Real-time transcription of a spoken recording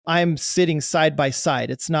I'm sitting side by side.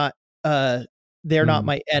 It's not, they're not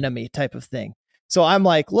my enemy type of thing. So I'm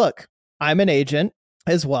like, look, I'm an agent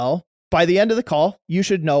as well. By the end of the call, you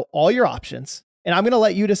should know all your options, and I'm going to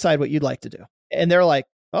let you decide what you'd like to do. And they're like,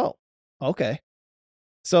 oh, okay.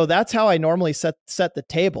 So that's how I normally set the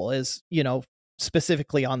table is,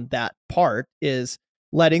 specifically on that part is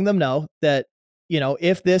letting them know that,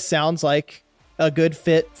 if this sounds like a good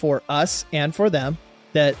fit for us and for them,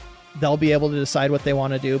 that they'll be able to decide what they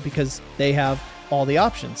want to do because they have all the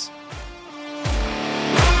options.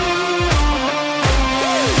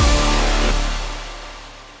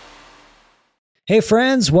 Hey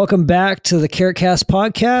friends, welcome back to the CarrotCast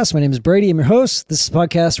podcast. My name is Brady. I'm your host. This is a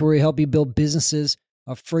podcast where we help you build businesses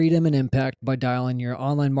of freedom and impact by dialing your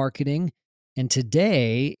online marketing and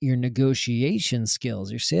today your negotiation skills,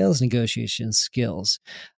 your sales negotiation skills.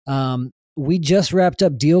 We just wrapped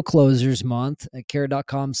up Deal Closers Month at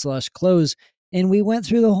carrot.com/close, and we went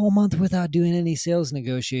through the whole month without doing any sales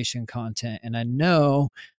negotiation content. And I know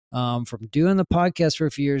from doing the podcast for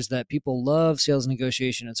a few years that people love sales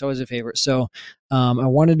negotiation. It's always a favorite. So I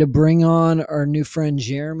wanted to bring on our new friend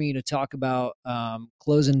Jaromy to talk about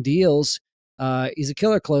closing deals. He's a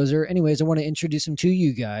killer closer. Anyways, I want to introduce him to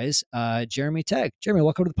you guys. Jaromy Tagg. Jaromy,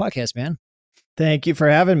 welcome to the podcast, man. Thank you for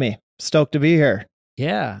having me. Stoked to be here.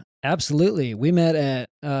 Yeah, absolutely. We met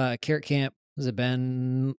at Carrot Camp. Has it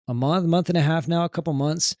been a month and a half now, a couple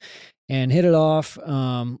months, and hit it off.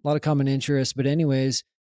 A lot of common interests. But anyways,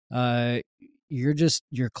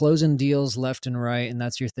 you're closing deals left and right, and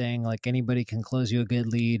that's your thing. Like anybody can close you a good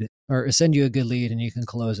lead or send you a good lead and you can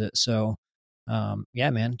close it. So, yeah,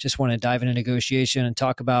 man, just want to dive into negotiation and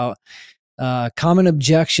talk about, common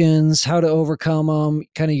objections, how to overcome them,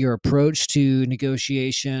 kind of your approach to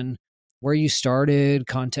negotiation, where you started,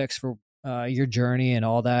 context for, your journey and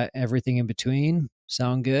all that, everything in between.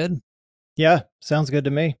 Sound good? Yeah. Sounds good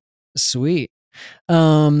to me. Sweet.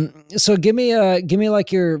 So give me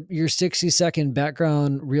like your 60-second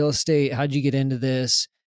background real estate. How'd you get into this?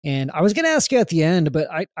 And I was going to ask you at the end, but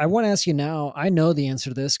I want to ask you now. I know the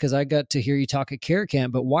answer to this because I got to hear you talk at Carrot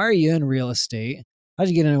Camp, but why are you in real estate? How'd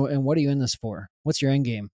you get into it and what are you in this for? What's your end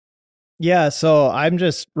game? Yeah. So I'm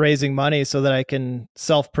just raising money so that I can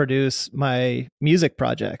self-produce my music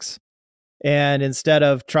projects. And instead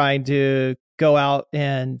of trying to go out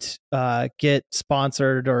and get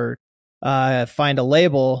sponsored or find a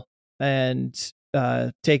label and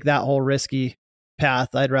take that whole risky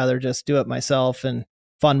path, I'd rather just do it myself and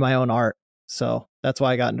fund my own art. So that's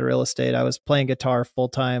why I got into real estate. I was playing guitar full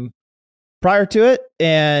time prior to it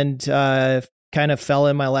and kind of fell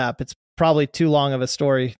in my lap. It's probably too long of a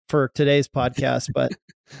story for today's podcast, but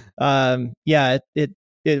yeah,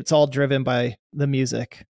 it's all driven by the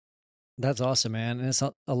music. That's awesome, man. And it's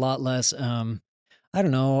a lot less, I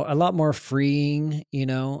don't know, a lot more freeing,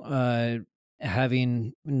 just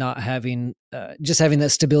having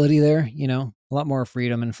that stability there, a lot more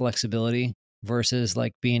freedom and flexibility versus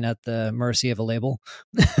like being at the mercy of a label.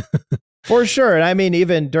 For sure. And I mean,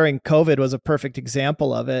 even during COVID was a perfect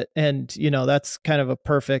example of it. And, that's kind of a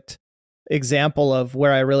perfect example of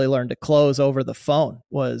where I really learned to close over the phone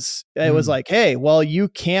was like, hey, well, you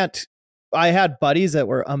can't. I had buddies that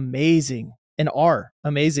were amazing and are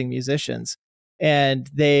amazing musicians, and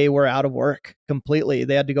they were out of work completely.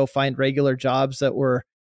 They had to go find regular jobs that were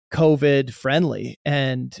COVID friendly.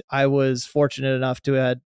 And I was fortunate enough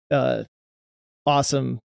to have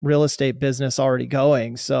awesome real estate business already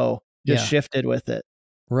going. So just shifted with it.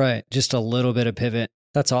 Right. Just a little bit of pivot.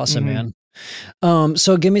 That's awesome, man.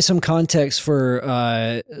 So give me some context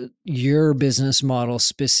for your business model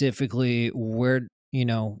specifically. Where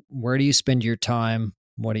do you spend your time?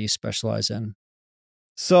 What do you specialize in?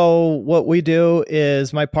 So what we do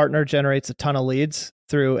is my partner generates a ton of leads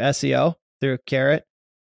through SEO, through Carrot,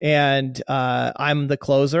 and I'm the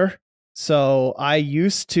closer. So I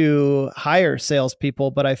used to hire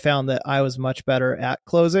salespeople, but I found that I was much better at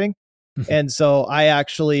closing. And so I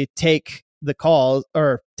actually take the calls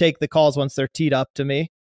once they're teed up to me,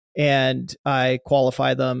 and I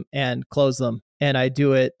qualify them and close them. And I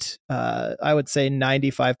do it, I would say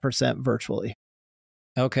 95% virtually.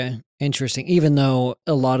 Okay. Interesting. Even though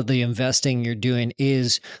a lot of the investing you're doing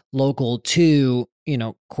is local to,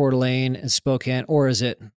 Coeur d'Alene and Spokane, or is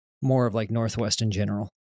it more of like Northwest in general?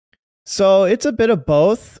 So it's a bit of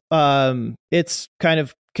both. It's kind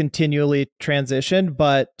of continually transitioned,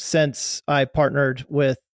 but since I partnered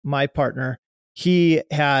with my partner, he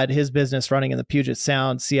had his business running in the Puget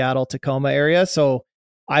Sound, Seattle, Tacoma area. So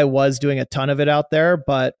I was doing a ton of it out there,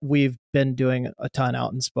 but we've been doing a ton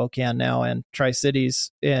out in Spokane now and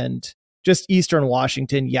Tri-Cities and just Eastern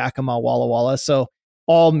Washington, Yakima, Walla Walla. So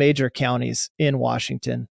all major counties in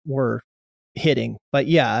Washington we're hitting. But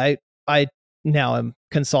yeah, I now am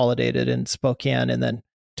consolidated in Spokane and then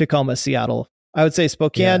Tacoma, Seattle. I would say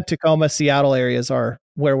Spokane, Tacoma, Seattle areas are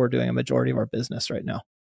where we're doing a majority of our business right now.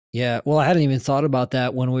 Yeah. Well, I hadn't even thought about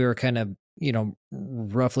that when we were kind of,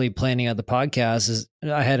 roughly planning out the podcast. Is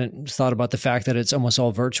I hadn't thought about the fact that it's almost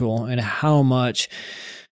all virtual and how much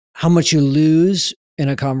you lose in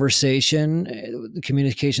a conversation, the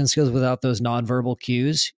communication skills without those nonverbal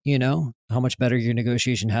cues, how much better your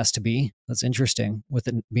negotiation has to be. That's interesting with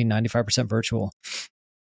it being 95% virtual.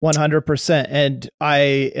 100%. And I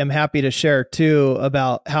am happy to share too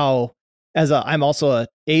about how, I'm also an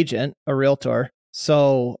agent, a realtor.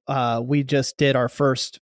 So we just did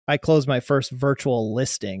I closed my first virtual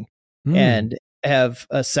listing and have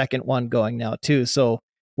a second one going now too. So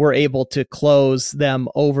we're able to close them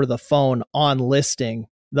over the phone on listing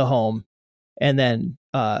the home. And then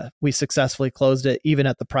we successfully closed it even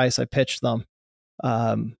at the price I pitched them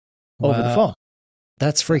over the phone.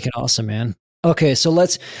 That's freaking awesome, man. Okay, so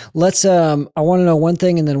let's I want to know one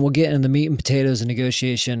thing and then we'll get into the meat and potatoes of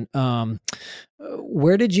negotiation.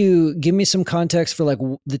 Where did you give me some context for like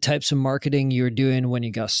the types of marketing you were doing when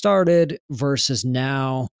you got started versus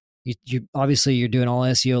now? You obviously you're doing all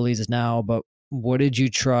SEO leads now, but what did you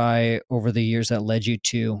try over the years that led you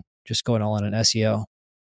to just going all in an SEO?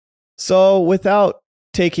 So without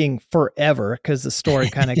taking forever, because the story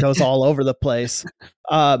kind of goes all over the place,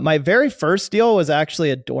 my very first deal was actually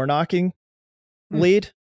a door knocking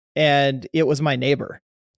lead, and it was my neighbor.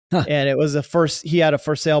 And it was he had a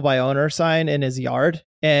for sale by owner sign in his yard.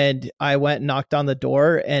 And I went and knocked on the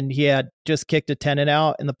door and he had just kicked a tenant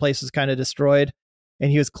out and the place was kind of destroyed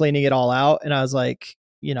and he was cleaning it all out. And I was like,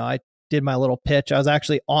 I did my little pitch. I was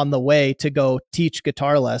actually on the way to go teach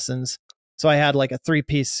guitar lessons. So I had like a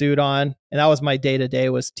 3-piece suit on and that was my day to day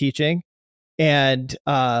was teaching. And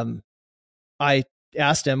I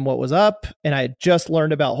asked him what was up. And I had just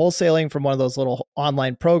learned about wholesaling from one of those little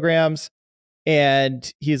online programs. And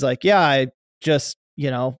he's like, yeah, I just,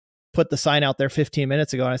 put the sign out there 15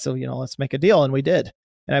 minutes ago. And I said, let's make a deal. And we did.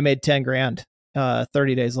 And I made 10 grand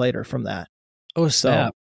 30 days later from that. Oh,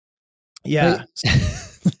 snap. So, yeah.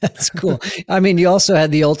 That's cool. I mean, you also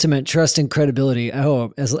had the ultimate trust and credibility.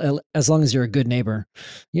 Oh, as long as you're a good neighbor.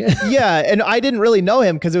 Yeah. Yeah. And I didn't really know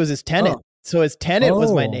him because it was his tenant. Oh. So his tenant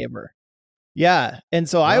was my neighbor. Yeah. And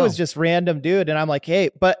so I was just random dude. And I'm like,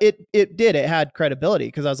 hey, but it had credibility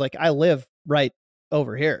because I was like, I live right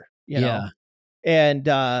over here, know? And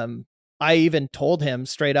I even told him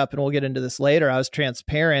straight up, and we'll get into this later, I was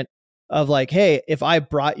transparent of like, hey, if I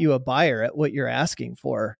brought you a buyer at what you're asking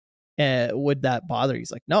for, would that bother you?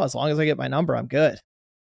 He's like, no, as long as I get my number, I'm good.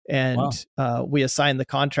 And we assigned the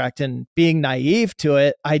contract, and being naive to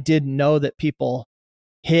it, I didn't know that people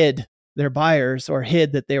hid their buyers or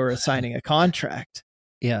hid that they were assigning a contract.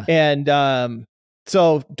 Yeah. And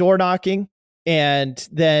so door knocking, and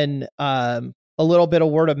then a little bit of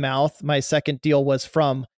word of mouth. My second deal was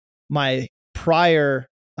from my prior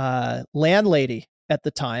landlady at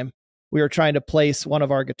the time. We were trying to place one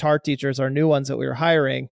of our guitar teachers, our new ones that we were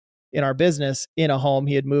hiring in our business, in a home.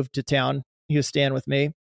 He had moved to town. He was staying with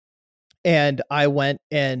me. And I went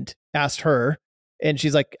and asked her, and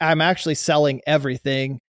she's like, I'm actually selling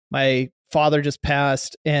everything. My father just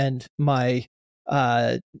passed, and my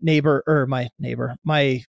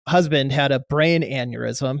husband had a brain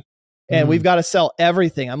aneurysm, and we've got to sell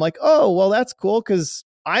everything. I'm like, oh, well, that's cool because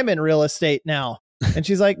I'm in real estate now. And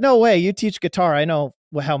she's like, no way, you teach guitar. I know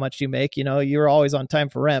how much you make. You're always on time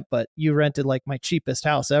for rent, but you rented like my cheapest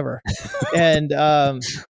house ever. And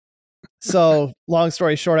so long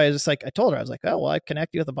story short, I told her, I was like, oh, well, I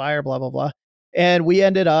connect you with a buyer, blah, blah, blah. And we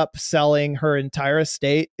ended up selling her entire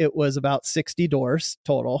estate. It was about 60 doors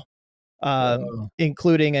total,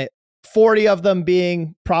 including 40 of them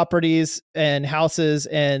being properties and houses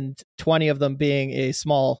and 20 of them being a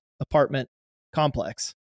small apartment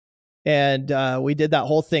complex. And we did that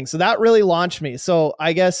whole thing. So that really launched me. So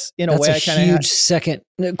I guess in a way, I kind of huge second,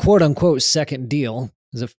 quote unquote, second deal.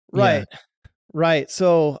 Right. Right.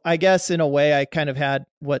 So I guess in a way, I kind of had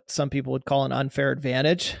what some people would call an unfair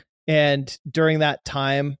advantage. And during that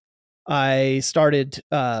time, I started,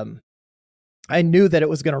 I knew that it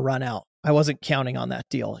was going to run out. I wasn't counting on that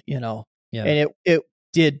deal, and it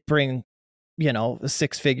did bring, a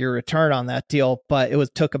 6-figure return on that deal, but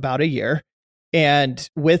took about a year. And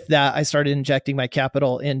with that, I started injecting my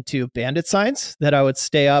capital into bandit signs that I would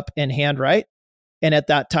stay up and handwrite. And at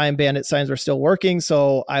that time, bandit signs were still working.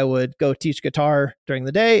 So I would go teach guitar during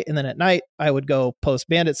the day. And then at night, I would go post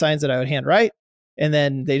bandit signs that I would handwrite. And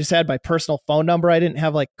then they just had my personal phone number. I didn't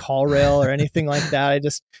have like call rail or anything like that. I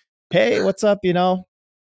just, hey, what's up?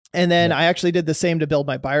 And then Yeah. I actually did the same to build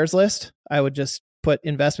my buyers list. I would just put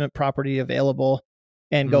investment property available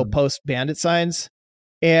and go post bandit signs.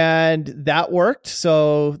 And that worked.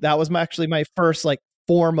 So that was actually my first like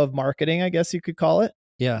form of marketing, I guess you could call it.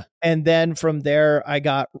 Yeah. And then from there, I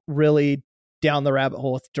got really down the rabbit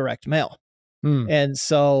hole with direct mail. And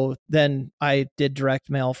so then I did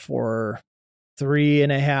direct mail for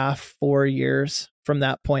 3.5, 4 years. From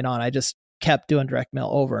that point on, I just kept doing direct mail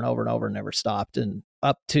over and over and over and never stopped. And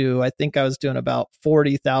up to, I think I was doing about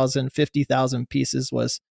 40,000, 50,000 pieces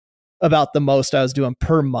was about the most I was doing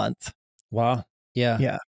per month. Wow. Yeah.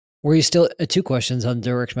 Yeah. Were you still, 2 questions on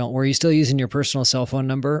direct mail. Were you still using your personal cell phone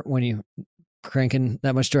number when you cranking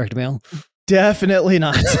that much direct mail? Definitely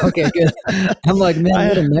not. Okay, good. I'm like, man,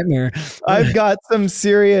 what a nightmare. I've got some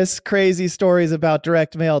serious, crazy stories about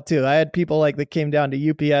direct mail too. I had people like that came down to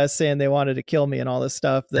UPS saying they wanted to kill me and all this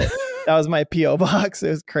stuff. That was my PO box. It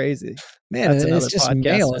was crazy. Man, it's just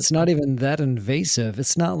mail. It's not even that invasive.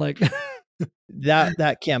 It's not like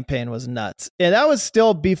that campaign was nuts. And that was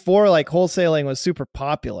still before like wholesaling was super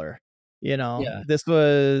popular. You know, This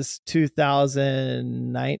was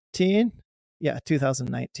 2019. Yeah,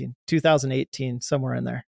 2019, 2018, somewhere in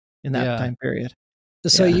there in that time period.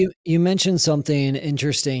 So you mentioned something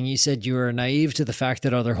interesting. You said you were naive to the fact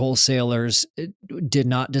that other wholesalers did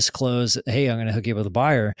not disclose, hey, I'm going to hook you up with a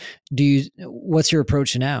buyer. What's your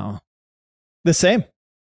approach now? The same.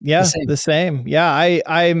 Yeah, the same. Yeah,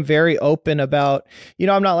 I'm very open about,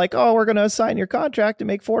 I'm not like, oh, we're going to sign your contract and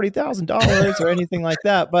make $40,000 or anything like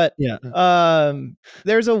that. But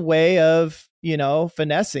there's a way of,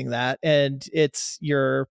 finessing that. And it's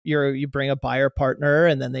you bring a buyer partner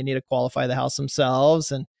and then they need to qualify the house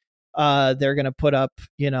themselves. And they're going to put up,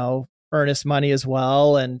 earnest money as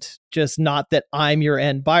well. And just not that I'm your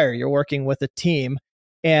end buyer. You're working with a team.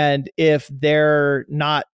 And if there's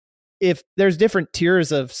different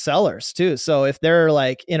tiers of sellers too. So if they're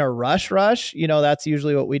like in a rush, that's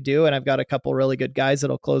usually what we do. And I've got a couple really good guys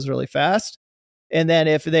that'll close really fast. And then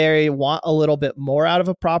if they want a little bit more out of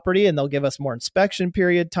a property and they'll give us more inspection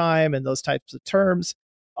period time and those types of terms,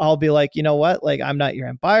 I'll be like, you know what? Like, I'm not your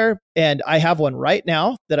end buyer. And I have one right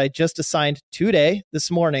now that I just assigned today,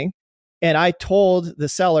 this morning. And I told the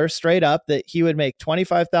seller straight up that he would make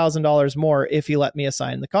 $25,000 more if he let me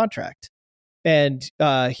assign the contract. And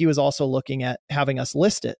he was also looking at having us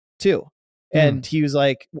list it too. And he was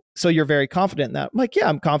like, so you're very confident in that? I'm like, yeah,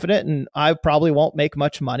 I'm confident. And I probably won't make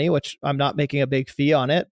much money, which I'm not making a big fee on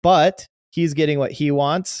it, but he's getting what he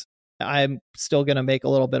wants. I'm still going to make a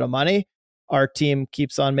little bit of money. Our team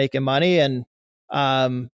keeps on making money. And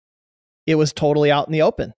it was totally out in the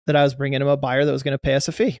open that I was bringing him a buyer that was going to pay us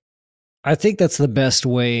a fee. I think that's the best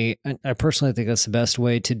way. I personally think that's the best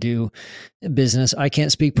way to do business. I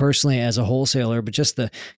can't speak personally as a wholesaler, but just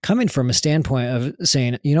coming from a standpoint of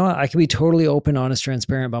saying, I can be totally open, honest,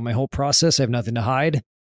 transparent about my whole process. I have nothing to hide.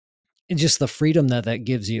 It's just the freedom that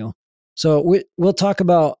gives you. So we'll talk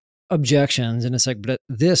about objections in a sec, but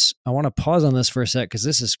I want to pause on this for a sec because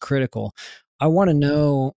this is critical. I want to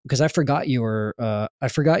know, because I forgot you were a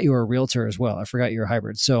realtor as well. I forgot you were a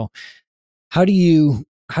hybrid. So how do you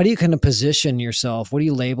kind of position yourself? What do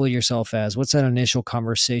you label yourself as? What's that initial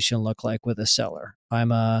conversation look like with a seller?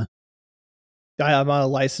 I'm a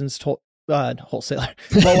licensed wholesaler. I'm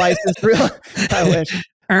a licensed I wish.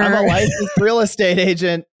 I'm a licensed real estate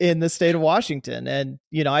agent in the state of Washington. And,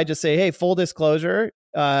 I just say, hey, full disclosure.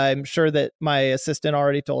 I'm sure that my assistant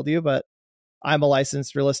already told you, but I'm a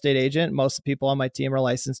licensed real estate agent. Most of the people on my team are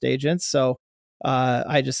licensed agents. So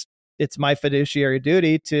it's my fiduciary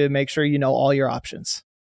duty to make sure you know all your options.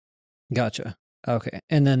 Gotcha. Okay.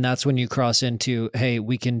 And then that's when you cross into, hey,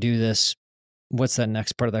 we can do this. What's that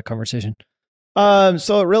next part of that conversation?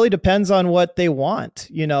 So it really depends on what they want,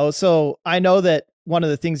 So I know that one of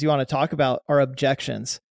the things you want to talk about are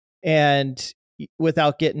objections. And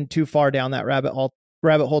without getting too far down that rabbit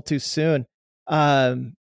hole too soon,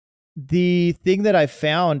 the thing that I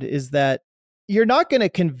found is that you're not going to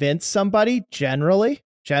convince somebody generally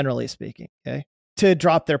speaking, okay, to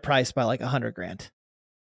drop their price by like $100,000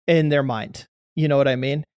 in their mind. You know what I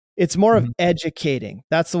mean? It's more of educating.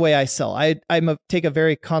 That's the way I sell. I take a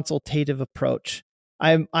very consultative approach.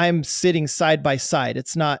 I'm sitting side by side.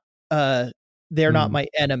 It's not they're not my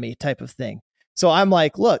enemy type of thing. So I'm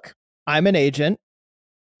like, look, I'm an agent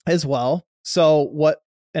as well. So what?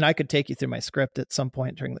 And I could take you through my script at some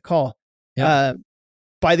point during the call. Yeah.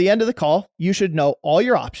 By the end of the call, you should know all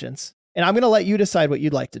your options, and I'm going to let you decide what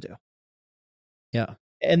you'd like to do. Yeah.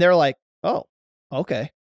 And they're like, oh,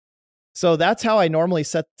 okay. So that's how I normally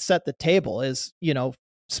set the table is,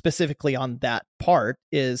 specifically on that part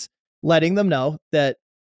is letting them know that,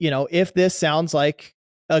 if this sounds like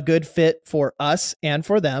a good fit for us and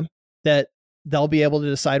for them, that they'll be able to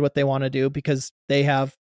decide what they want to do because they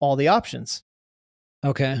have all the options.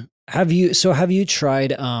 Okay. Have you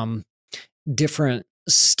tried different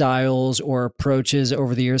styles or approaches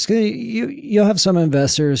over the years? 'Cause you'll have some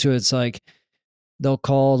investors who it's like they'll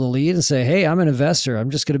call the lead and say, "Hey, I'm an investor.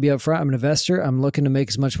 I'm just going to be upfront. I'm an investor. I'm looking to make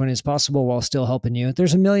as much money as possible while still helping you."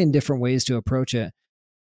 There's a million different ways to approach it.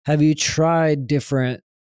 Have you tried different,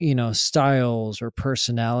 styles or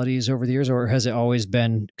personalities over the years, or has it always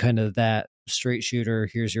been kind of that straight shooter?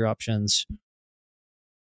 Here's your options.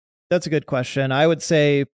 That's a good question. I would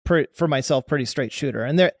say for myself, pretty straight shooter.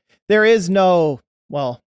 And there is no,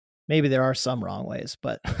 well, maybe there are some wrong ways,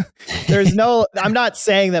 but I'm not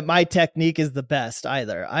saying that my technique is the best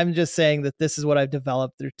either. I'm just saying that this is what I've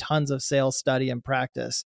developed through tons of sales study and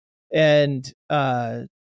practice. And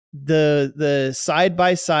the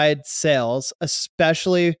side-by-side sales,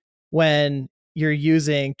 especially when you're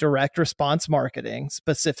using direct response marketing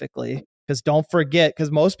specifically, because don't forget,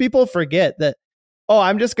 because most people forget that, oh,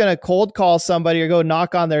 I'm just going to cold call somebody or go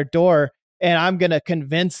knock on their door and I'm going to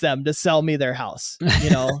convince them to sell me their house.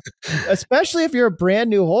 Especially if you're a brand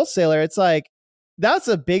new wholesaler, it's like, that's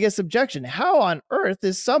the biggest objection. How on earth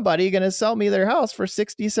is somebody going to sell me their house for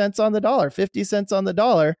 60 cents on the dollar, 50 cents on the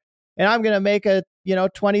dollar? And I'm going to make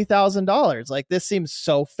 $20,000. Like, this seems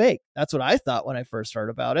so fake. That's what I thought when I first heard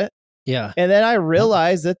about it. Yeah. And then I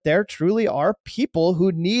realized that there truly are people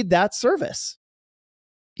who need that service.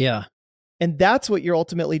 Yeah. And that's what you're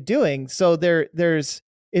ultimately doing. So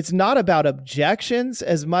it's not about objections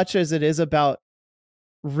as much as it is about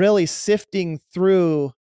really sifting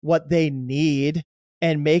through what they need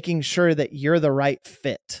and making sure that you're the right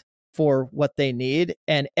fit for what they need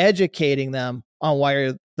and educating them on why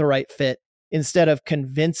you're the right fit instead of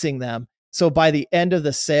convincing them. So by the end of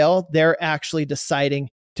the sale, they're actually deciding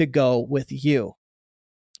to go with you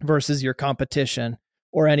versus your competition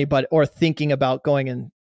or anybody, or thinking about going and,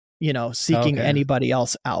 seeking anybody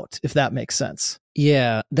else out, if that makes sense.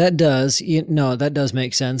 Yeah, that does. That does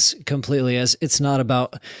make sense completely, as it's not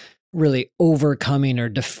about really overcoming or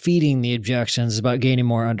defeating the objections. It's about gaining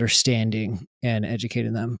more understanding and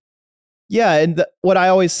educating them. Yeah. And what I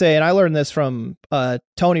always say, and I learned this from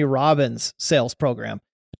Tony Robbins' sales program,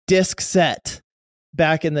 disc set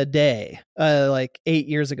back in the day, like 8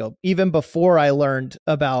 years ago, even before I learned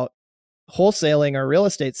about wholesaling or real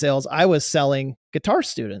estate sales, I was selling guitar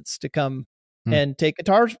students to come and take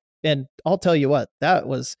guitars. And I'll tell you what, that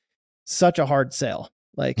was such a hard sale.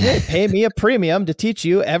 Like, hey, pay me a premium to teach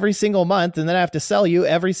you every single month, and then I have to sell you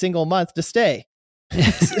every single month to stay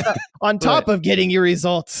on top of getting your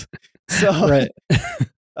results. So,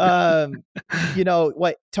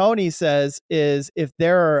 what Tony says is, if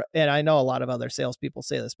there are, and I know a lot of other salespeople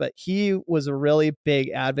say this, but he was a really big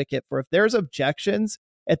advocate for, if there's objections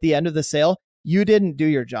at the end of the sale, you didn't do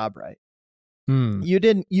your job right. You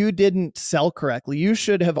didn't sell correctly. You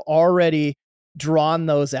should have already drawn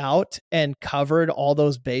those out and covered all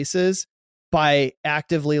those bases by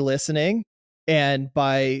actively listening and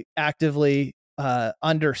by actively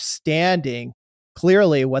understanding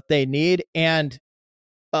clearly what they need and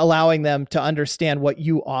allowing them to understand what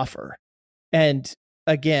you offer. And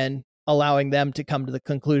again, allowing them to come to the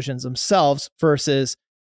conclusions themselves versus,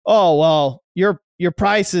 oh, well, your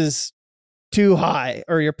price is too high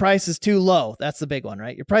or your price is too low. That's the big one,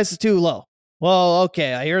 right? Your price is too low. Well,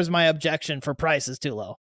 okay, here's my objection for price is too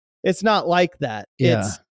low. It's not like that. Yeah.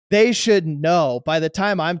 They should know by the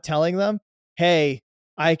time I'm telling them, hey,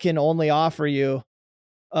 I can only offer you,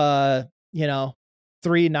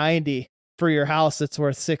 $390 for your house that's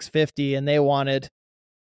worth $650, and they wanted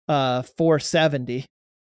 $470.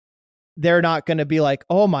 They're not going to be like,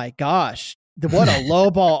 oh my gosh, what a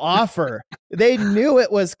lowball offer. They knew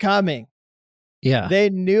it was coming. Yeah. They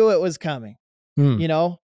knew it was coming,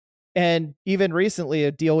 and even recently,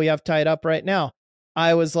 a deal we have tied up right now,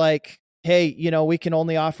 I was like, hey, we can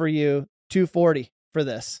only offer you $240 for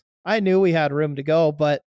this. I knew we had room to go,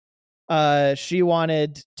 but she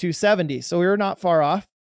wanted $270. So we were not far off.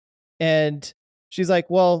 And she's like,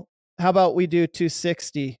 well, how about we do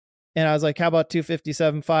 $260? And I was like, how about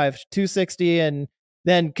 $257.5? $260 and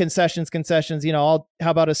then concessions, how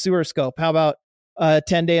about a sewer scope? How about a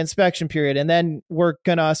 10-day inspection period? And then we're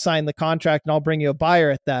going to assign the contract and I'll bring you a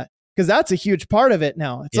buyer at that. Because that's a huge part of it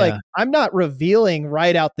now. It's like, I'm not revealing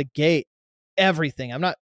right out the gate everything. I'm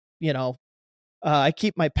not, I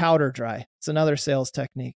keep my powder dry. It's another sales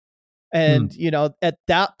technique. And, at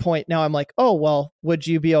that point now I'm like, oh, well, would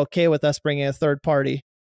you be okay with us bringing a third party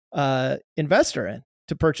investor in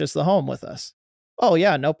to purchase the home with us? Oh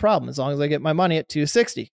yeah, no problem. As long as I get my money at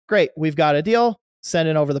 $260. Great. We've got a deal.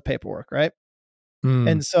 Sending over the paperwork, right?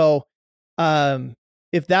 And so,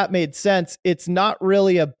 if that made sense, it's not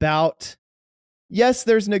really about, yes,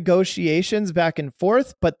 there's negotiations back and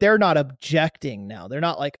forth, but they're not objecting now. They're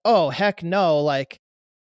not like, oh, heck no. Like,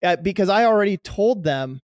 because I already told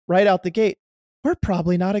them right out the gate, we're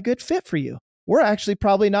probably not a good fit for you. We're actually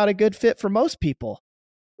probably not a good fit for most people.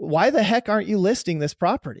 Why the heck aren't you listing this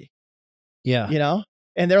property? Yeah. You know?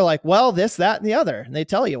 And they're like, well, this, that, and the other. And they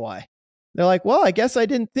tell you why. They're like, well, I guess I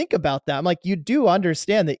didn't think about that. I'm like, you do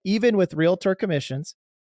understand that even with realtor commissions,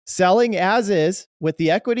 selling as is with the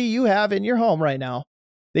equity you have in your home right now,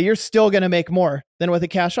 that you're still going to make more than with a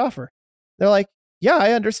cash offer. They're like, yeah,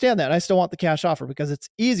 I understand that. And I still want the cash offer because it's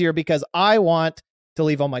easier, because I want to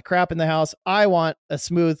leave all my crap in the house. I want a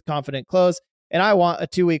smooth, confident close, and I want a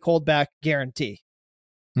 2-week holdback guarantee.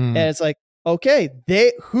 And it's like, okay,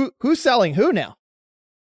 who's selling who now?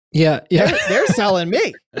 Yeah. They're selling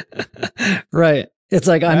me. Right. It's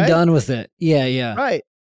like, I'm done with it. Yeah. Right.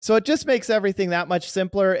 So it just makes everything that much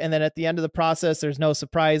simpler. And then at the end of the process, there's no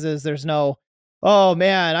surprises. There's no, oh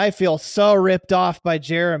man, I feel so ripped off by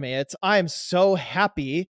Jaromy. I'm so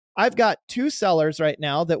happy. I've got 2 sellers right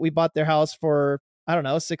now that we bought their house for, I don't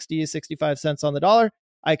know, 60, 65 cents on the dollar.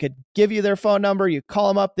 I could give you their phone number. You call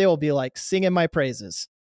them up. They will be like singing my praises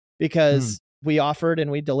because we offered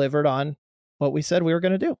and we delivered on what we said we were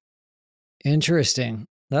going to do. Interesting.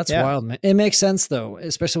 That's wild, man. It makes sense though,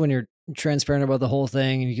 especially when you're transparent about the whole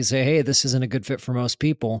thing and you can say, hey, this isn't a good fit for most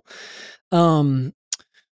people.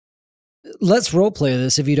 Let's role play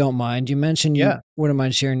this if you don't mind. You mentioned you wouldn't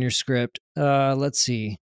mind sharing your script. Let's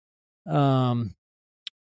see. I'm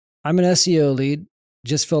an SEO lead,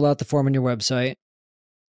 just filled out the form on your website,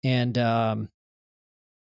 and I've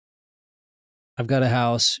got a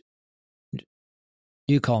house.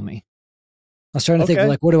 You call me. I was trying to think of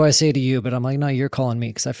like, what do I say to you? But I'm like, no, you're calling me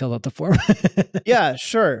because I filled out the form. Yeah,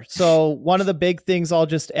 sure. So one of the big things I'll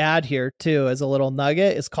just add here too, as a little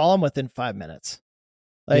nugget, is call them within 5 minutes.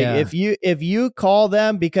 Like if you call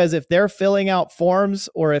them, because if they're filling out forms,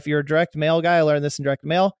 or if you're a direct mail guy, I learned this in direct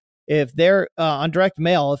mail. If they're on direct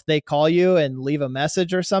mail, if they call you and leave a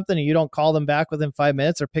message or something and you don't call them back within 5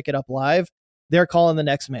 minutes or pick it up live, they're calling the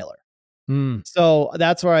next mailer. So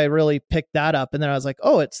that's where I really picked that up. And then I was like,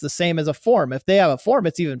 oh, it's the same as a form. If they have a form,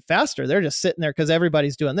 it's even faster. They're just sitting there because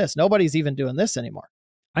everybody's doing this. Nobody's even doing this anymore.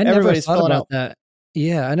 Everybody's never thought about that.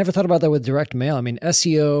 Yeah, I never thought about that with direct mail. I mean,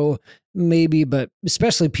 SEO maybe, but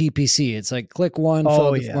especially PPC. It's like click one, fill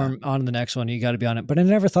out the form, on to the next one. You got to be on it. But I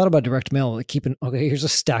never thought about direct mail. Like okay, here's a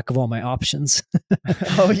stack of all my options.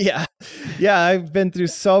 Oh yeah. Yeah. I've been through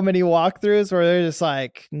so many walkthroughs where they're just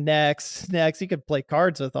like, next. You could play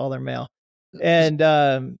cards with all their mail. And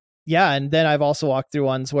and then I've also walked through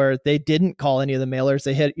ones where they didn't call any of the mailers.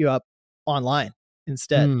 They hit you up online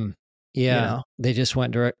instead. Yeah, they just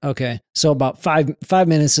went direct. Okay. So about five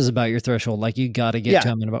minutes is about your threshold. Like you got to get to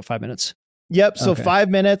them in about 5 minutes. Yep. So 5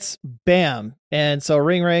 minutes, bam. And so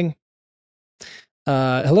ring.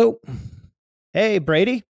 Hello. Hey,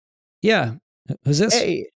 Brady. Yeah. Who's this?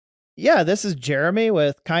 Hey. Yeah, this is Jaromy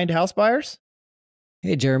with Kind House Buyers.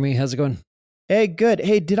 Hey, Jaromy. How's it going? Hey, good.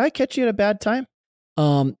 Hey, did I catch you at a bad time?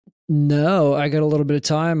 No, I got a little bit of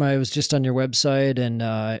time. I was just on your website and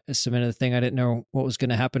I submitted a thing. I didn't know what was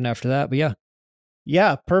going to happen after that, but yeah.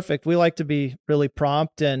 Yeah, perfect. We like to be really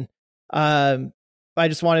prompt, and I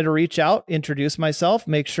just wanted to reach out, introduce myself,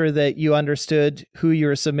 make sure that you understood who you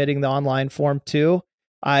were submitting the online form to.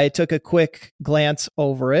 I took a quick glance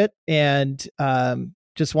over it and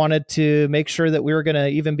just wanted to make sure that we were going to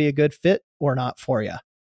even be a good fit or not for you.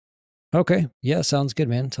 Okay. Yeah, sounds good,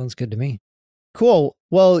 man. Sounds good to me. Cool.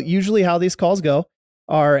 Well, usually how these calls go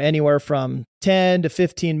are anywhere from 10 to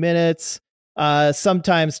 15 minutes,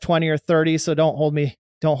 sometimes 20 or 30. So don't hold me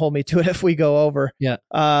to it if we go over. Yeah.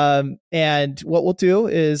 And what we'll do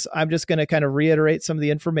is I'm just going to kind of reiterate some of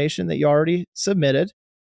the information that you already submitted,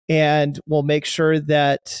 and we'll make sure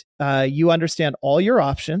that you understand all your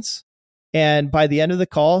options. And by the end of the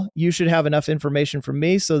call, you should have enough information from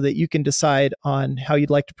me so that you can decide on how you'd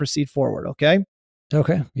like to proceed forward. Okay.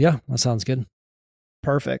 Okay. Yeah. That sounds good.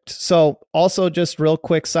 Perfect. So also just real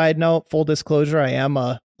quick side note, full disclosure, I am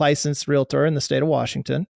a licensed realtor in the state of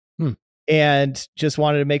Washington. And just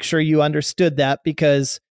wanted to make sure you understood that,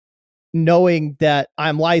 because knowing that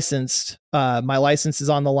I'm licensed, my license is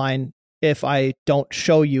on the line if I don't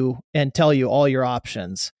show you and tell you all your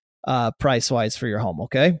options price-wise for your home.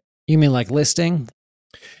 Okay. You mean like listing?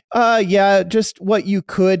 Yeah, just what you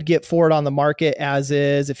could get for it on the market as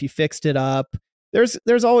is if you fixed it up.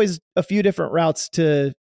 There's always a few different routes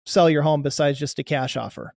to sell your home besides just a cash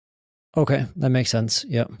offer. Okay, that makes sense.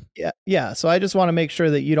 Yep. Yeah. So I just want to make sure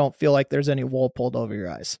that you don't feel like there's any wool pulled over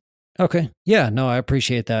your eyes. Okay. Yeah, no, I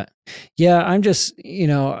appreciate that. Yeah, I'm just,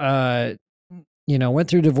 went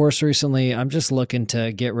through divorce recently. I'm just looking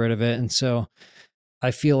to get rid of it. And so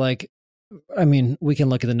I feel like, I mean, we can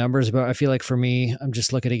look at the numbers, but I feel like for me, I'm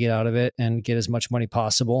just looking to get out of it and get as much money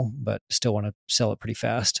possible, but still want to sell it pretty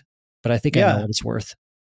fast. But I think I know Yeah. what it's worth.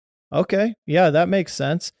 Okay. Yeah, that makes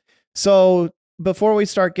sense. So before we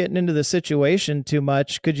start getting into the situation too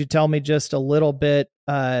much, could you tell me just a little bit?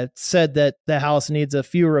 Said that the house needs a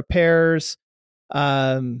few repairs.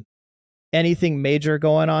 Um, Anything major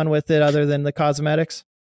going on with it other than the cosmetics?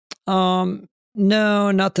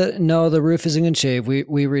 No, not the no, the roof is in good shape. We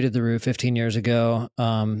redid the roof 15 years ago.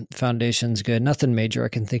 Foundation's good. Nothing major I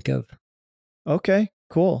can think of. Okay,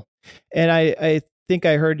 cool. And I think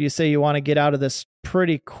I heard you say you want to get out of this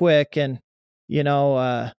pretty quick. And, you know,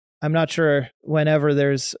 I'm not sure whenever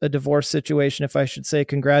there's a divorce situation, if I should say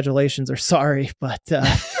congratulations or sorry, but,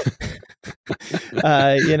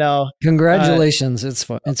 you know, Congratulations. It's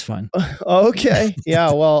fun. It's fun. okay.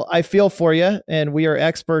 Yeah. Well, I feel for you, and we are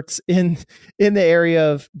experts in the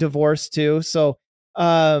area of divorce too. So,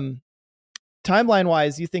 um, timeline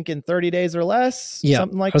wise, you think in 30 days or less, Yeah.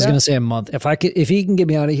 something like I was that? gonna say a month. If he can get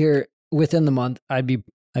me out of here within the month, I'd be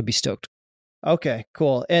stoked. Okay,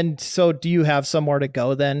 cool. And so, do you have somewhere to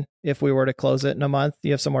go then? If we were to close it in a month, do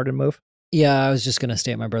you have somewhere to move? Yeah, I was just gonna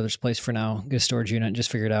stay at my brother's place for now, get a storage unit, and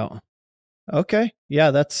just figure it out. Okay.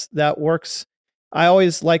 Yeah, that works. I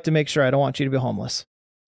always like to make sure I don't want you to be homeless.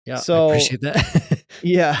 Yeah, I So appreciate that.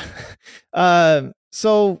 yeah.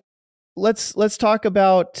 So let's talk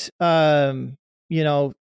about you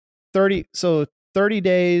know, 30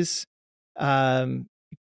 days, um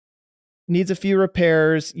needs a few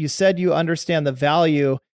repairs. You said you understand the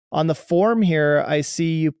value. On the form here, I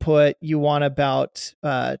see you put you want about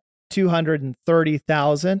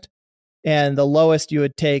 230,000, and the lowest you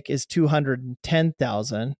would take is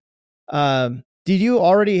 210,000. Did you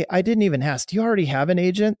already, I didn't even ask, do you already have an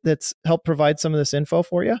agent that's helped provide some of this info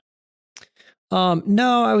for you?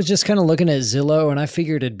 No, I was just kind of looking at Zillow and I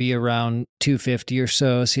figured it'd be around 250 or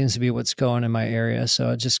so. Seems to be what's going in my area. So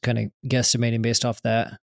I just kind of guesstimating based off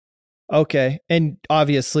that. Okay. And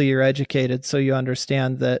obviously you're educated, so you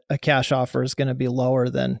understand that a cash offer is going to be lower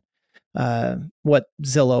than what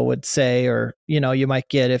Zillow would say, or, you might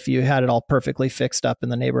get if you had it all perfectly fixed up in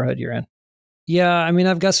the neighborhood you're in. Yeah, I mean,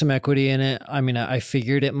 I've got some equity in it. I mean, I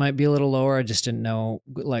figured it might be a little lower. I just didn't know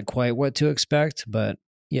like quite what to expect, but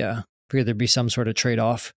yeah, figured there'd be some sort of trade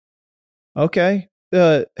off. Okay.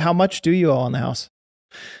 How much do you owe on the house?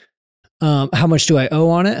 How much do I owe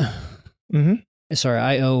on it? Mm-hmm. Sorry,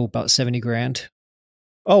 I owe about 70 grand.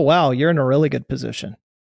 Oh, wow. You're in a really good position.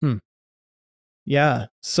 Hmm. Yeah.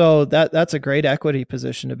 So that's a great equity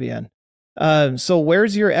position to be in. So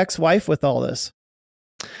where's your ex-wife with all this?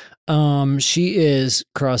 She is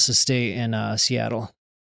across the state in Seattle.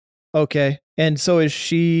 Okay. And so is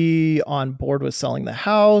she on board with selling the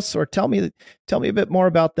house, or tell me a bit more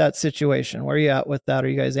about that situation. Where are you at with that? Are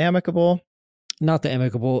you guys amicable? Not the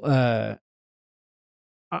amicable.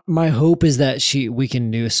 My hope is that we can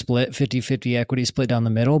do a split 50-50 equity split down the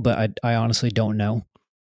middle, but I honestly don't know.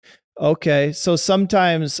 Okay. So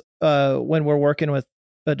sometimes when we're working with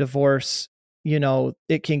a divorce,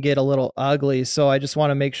 it can get a little ugly. So I just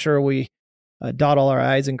want to make sure we dot all our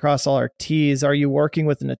I's and cross all our T's. Are you working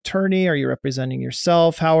with an attorney? Are you representing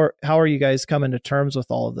yourself? How are you guys coming to terms with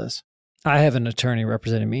all of this? I have an attorney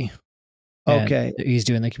representing me. And Okay. he's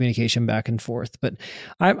doing the communication back and forth, but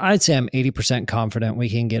I'd say I'm 80% confident we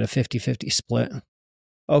can get a 50-50 split.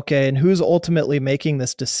 Okay. And who's ultimately making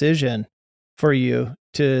this decision for you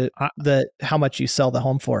to I, how much you sell the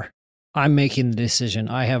home for? I'm making the decision.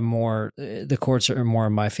 I have more, the courts are more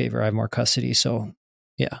in my favor. I have more custody. So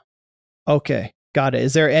yeah. Okay. Got it.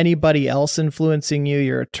 Is there anybody else influencing you,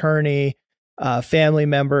 your attorney, family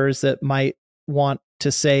members that might want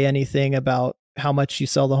to say anything about how much you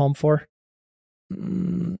sell the home for?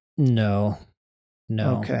 No.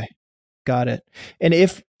 Okay. Got it. And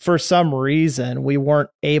if for some reason we weren't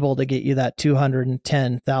able to get you that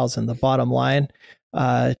 210,000, the bottom line,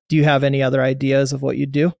 do you have any other ideas of what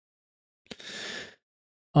you'd do?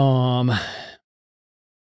 I'd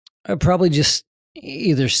probably just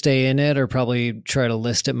either stay in it or probably try to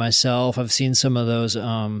list it myself. I've seen some of those,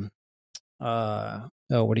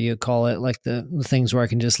 what do you call it? Like the things where I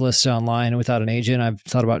can just list it online without an agent. I've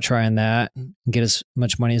thought about trying that and get as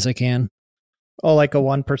much money as I can. Oh, like a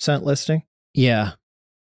 1% listing? Yeah.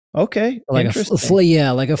 Okay. Like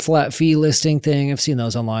Interesting. like a flat fee listing thing. I've seen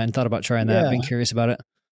those online. Thought about trying that. Yeah. Been curious about it.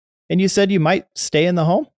 And you said you might stay in the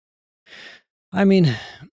home? I mean,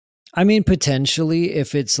 potentially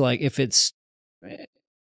if it's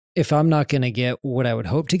if I'm not going to get what I would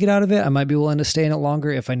hope to get out of it, I might be willing to stay in it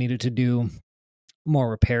longer if I needed to do more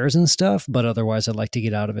repairs and stuff. But otherwise, I'd like to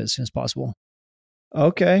get out of it as soon as possible.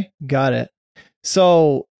 Okay, got it.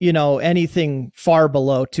 So, anything far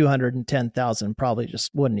below 210,000 probably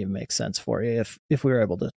just wouldn't even make sense for you if we were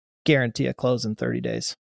able to guarantee a close in 30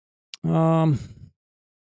 days.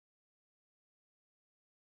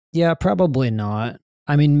 Yeah, probably not.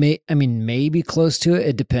 I mean, maybe close to it.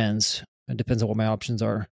 It depends. It depends on what my options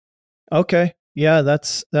are. Okay. Yeah,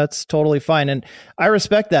 that's totally fine. And I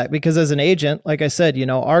respect that because as an agent, like I said,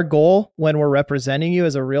 our goal when we're representing you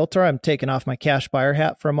as a realtor, I'm taking off my cash buyer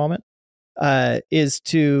hat for a moment, is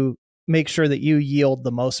to make sure that you yield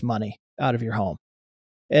the most money out of your home.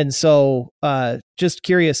 And so, just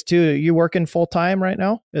curious too, you working full time right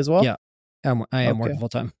now as well? Yeah, I am working full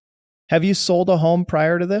time. Have you sold a home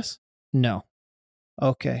prior to this? No.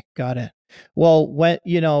 Okay, got it. Well,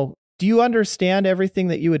 do you understand everything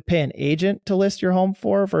that you would pay an agent to list your home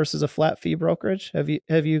for versus a flat fee brokerage? Have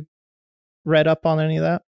you read up on any of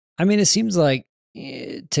that? I mean, it seems like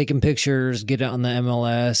taking pictures, get it on the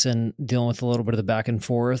MLS, and dealing with a little bit of the back and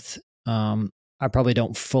forth. I probably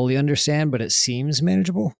don't fully understand, but it seems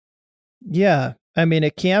manageable. Yeah. I mean,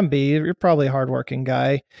 it can be. You're probably a hardworking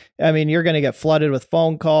guy. I mean, you're going to get flooded with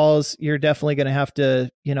phone calls. You're definitely going to have to,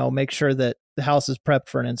 make sure that the house is prepped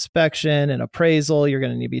for an inspection and appraisal. You're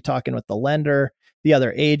going to need to be talking with the lender, the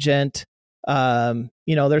other agent.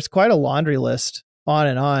 There's quite a laundry list on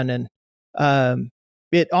and on. And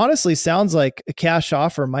it honestly sounds like a cash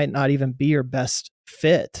offer might not even be your best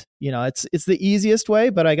fit. It's the easiest way,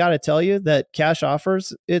 but I got to tell you that cash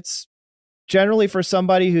offers, it's generally for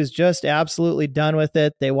somebody who's just absolutely done with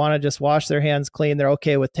it. They want to just wash their hands clean. They're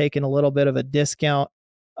okay with taking a little bit of a discount,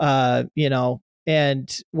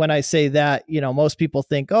 and when I say that, most people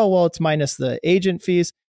think, oh, well, it's minus the agent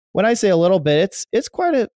fees. When I say a little bit, it's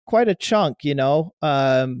quite a chunk,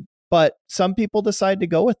 but some people decide to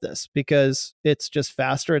go with this because it's just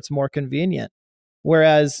faster. It's more convenient.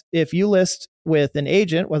 Whereas if you list with an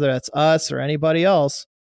agent, whether that's us or anybody else,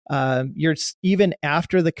 you're even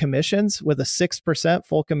after the commissions with a 6%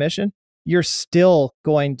 full commission, you're still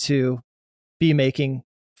going to be making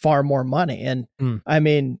far more money. And I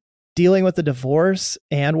mean, dealing with the divorce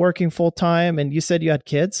and working full time. And you said you had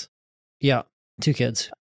kids? Yeah. 2 kids.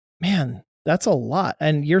 Man, that's a lot.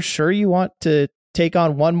 And you're sure you want to take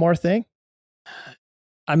on one more thing?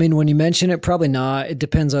 I mean, when you mention it, probably not. It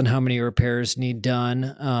depends on how many repairs need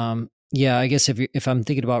done. Yeah, I guess if I'm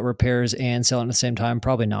thinking about repairs and selling at the same time,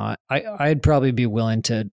 probably not. I'd probably be willing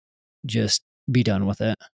to just be done with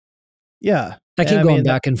it. Yeah. I keep going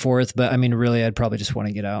back and forth, but I mean, really, I'd probably just want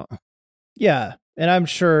to get out. Yeah. And I'm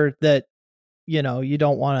sure that, you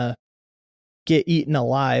don't want to get eaten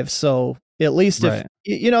alive. So at least if,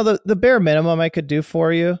 the bare minimum I could do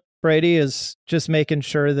for you, Brady, is just making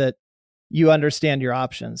sure that you understand your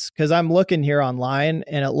options. Cause I'm looking here online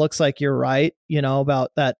and it looks like you're right,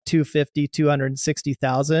 about that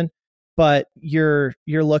 260,000, but you're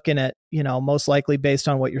looking at, most likely based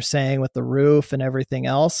on what you're saying with the roof and everything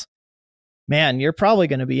else, man, you're probably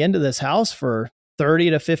going to be into this house for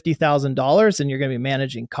 $30,000 to $50,000 and you're going to be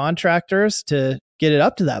managing contractors to get it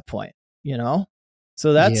up to that point,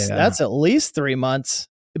 So that's at least 3 months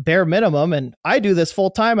bare minimum. And I do this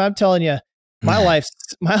full time. I'm telling you, my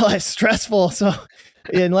life's stressful. So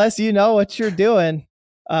unless you know what you're doing,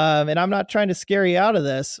 and I'm not trying to scare you out of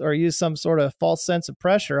this or use some sort of false sense of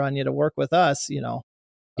pressure on you to work with us,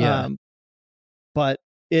 but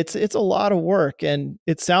it's a lot of work and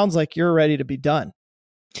it sounds like you're ready to be done.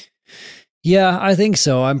 Yeah, I think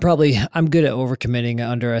so. I'm good at overcommitting,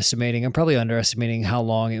 underestimating. I'm probably underestimating how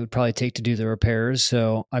long it would probably take to do the repairs.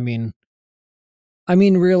 So, I mean,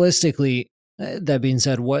 realistically, that being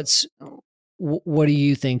said, what do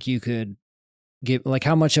you think you could give? Like,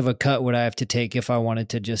 how much of a cut would I have to take if I wanted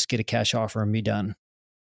to just get a cash offer and be done?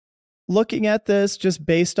 Looking at this, just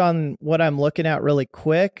based on what I'm looking at really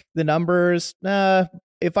quick, the numbers,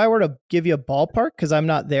 if I were to give you a ballpark, because I'm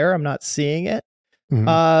not there, I'm not seeing it.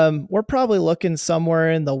 We're probably looking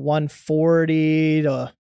somewhere in the 140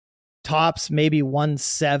 to tops, maybe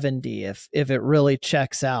 170 if it really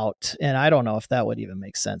checks out. And I don't know if that would even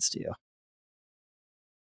make sense to you.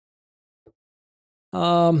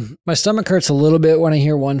 My stomach hurts a little bit when I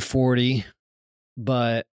hear 140,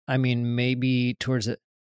 but I mean, maybe towards it.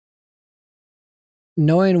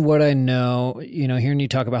 Knowing what I know, hearing you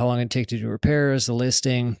talk about how long it'd take to do repairs, the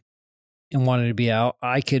listing, and wanting to be out,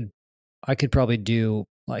 I could probably do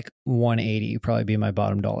like 180, probably be my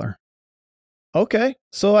bottom dollar. Okay.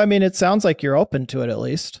 So, I mean, it sounds like you're open to it at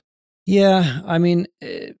least. Yeah. I mean,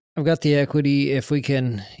 I've got the equity. If we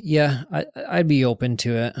can, yeah, I'd be open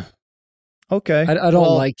to it. Okay. I don't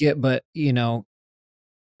Well, like it, but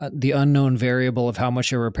the unknown variable of how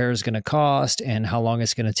much a repair is going to cost and how long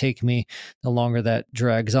it's going to take me, the longer that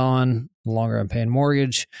drags on, the longer I'm paying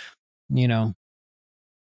mortgage, you know.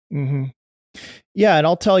 hmm yeah, and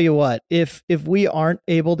I'll tell you what, if we aren't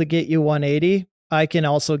able to get you 180, I can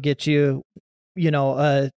also get you,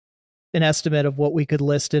 an estimate of what we could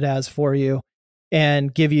list it as for you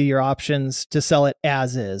and give you your options to sell it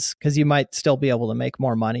as is, because you might still be able to make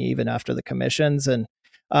more money even after the commissions. And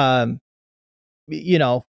um,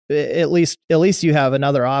 at least you have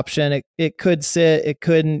another option. It could sit, it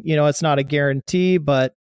couldn't, it's not a guarantee,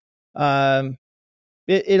 but um,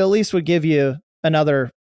 it at least would give you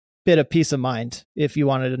another bit of peace of mind if you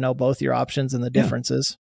wanted to know both your options and the Yeah,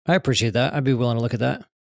 differences. I appreciate that. I'd be willing to look at that.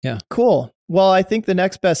 Yeah. Cool. Well, I think the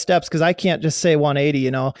next best steps, because I can't just say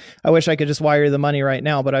 180, I wish I could just wire the money right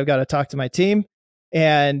now, but I've got to talk to my team.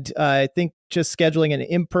 And I think just scheduling an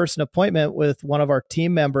in-person appointment with one of our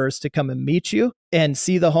team members to come and meet you and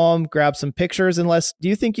see the home, grab some pictures. Do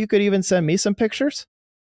you think you could even send me some pictures?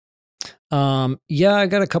 Yeah, I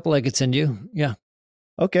got a couple I could send you. Yeah.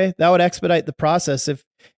 Okay, that would expedite the process.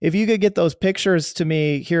 If you could get those pictures to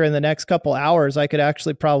me here in the next couple hours, I could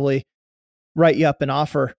actually probably write you up an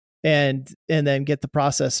offer and then get the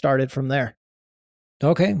process started from there.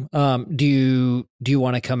 Okay. Do you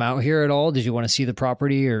want to come out here at all? Did you want to see the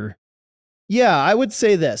property or? Yeah, I would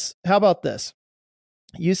say this. How about this?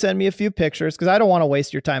 You send me a few pictures because I don't want to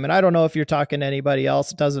waste your time. And I don't know if you're talking to anybody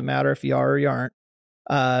else. It doesn't matter if you are or you aren't.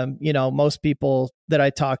 Most people that I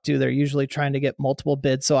talk to, they're usually trying to get multiple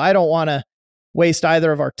bids. So I don't want to waste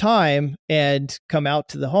either of our time and come out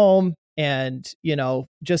to the home and,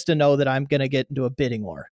 just to know that I'm going to get into a bidding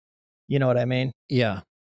war. You know what I mean? Yeah.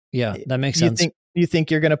 Yeah, that makes You sense. think you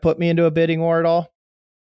think you're going to put me into a bidding war at all?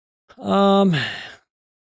 Um,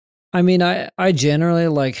 I mean, I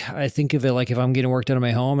generally I think of it like if I'm getting work done on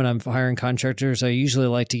my home and I'm hiring contractors, I usually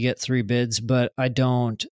like to get 3 bids, but I'm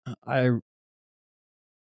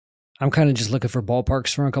kind of just looking for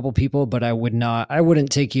ballparks from a couple people, but I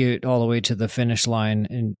wouldn't take you all the way to the finish line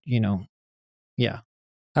and, yeah,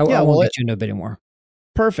 I Yeah, won't well, get you into a bidding war.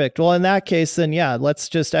 perfect. Well, in that case, then yeah, let's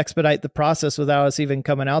just expedite the process without us even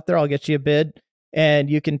coming out there. I'll get you a bid and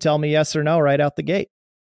you can tell me yes or no right out the gate.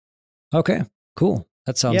 Okay, cool.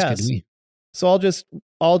 That sounds good to Yes. me. So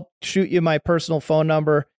I'll shoot you my personal phone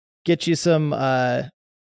number, get you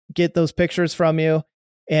get those pictures from you,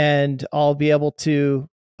 and I'll be able to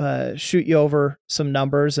shoot you over some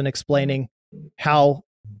numbers and explaining how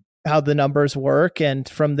the numbers work. And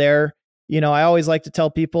from there, I always like to tell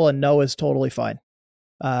people a no is totally fine.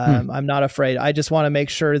 Hmm. I'm not afraid. I just want to make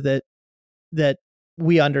sure that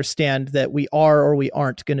we understand that we are or we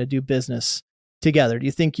aren't going to do business together. Do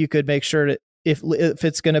you think you could make sure that if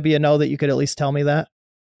it's going to be a no, that you could at least tell me that?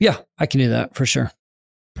 Yeah, I can do that for sure.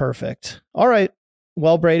 Perfect. All right.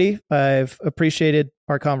 Well, Brady, I've appreciated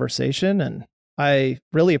our conversation and I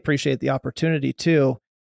really appreciate the opportunity too.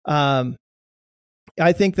 Um,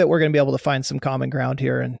 I think that we're going to be able to find some common ground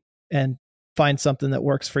here and find something that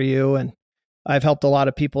works for you. And I've helped a lot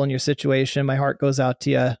of people in your situation. My heart goes out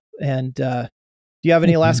to you. And do you have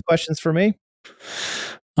any Thank you. last questions for me?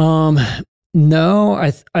 Um, no,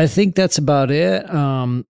 I think that's about it.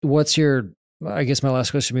 I guess my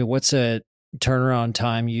last question would be, what's a turnaround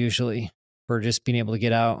time usually for just being able to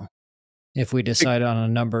get out if we decide on a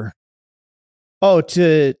number? Oh,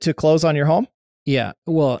 to close on your home? Yeah.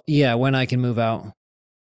 Well, yeah, when I can move out.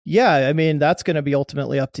 Yeah, I mean, that's going to be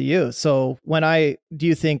ultimately up to you. So do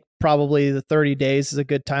you think probably the 30 days is a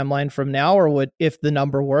good timeline from now, or if the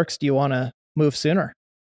number works, do you want to move sooner?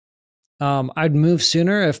 I'd move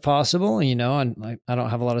sooner if possible, and I don't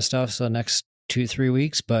have a lot of stuff. So next 2-3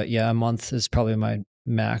 weeks, but yeah, a month is probably my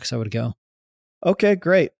max I would go. Okay,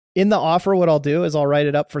 great. In the offer, what I'll do is I'll write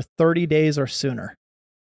it up for 30 days or sooner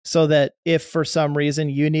so that if for some reason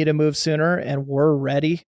you need to move sooner and we're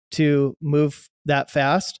ready to move that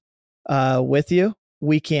fast with you,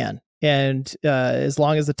 we can. And as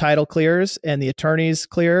long as the title clears and the attorneys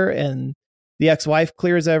clear and the ex-wife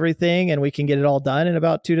clears everything and we can get it all done in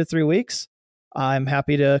about 2 to 3 weeks, I'm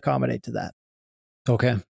happy to accommodate to that.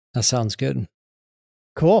 Okay. That sounds good.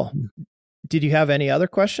 Cool. Did you have any other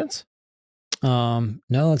questions? No,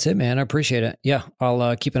 that's it, man. I appreciate it. Yeah.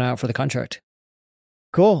 I'll keep an eye out for the contract.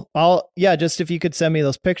 Cool. Just if you could send me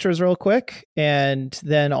those pictures real quick and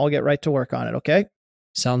then I'll get right to work on it. Okay.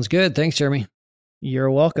 Sounds good. Thanks, Jeremy.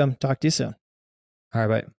 You're welcome. Talk to you soon. All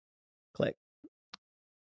right. Bye. Click.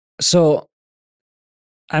 So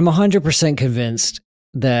I'm 100% convinced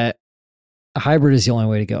that a hybrid is the only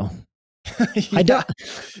way to go. I don't,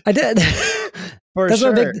 Yeah, I did. for That's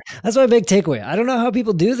my big, sure. that's my big takeaway. I don't know how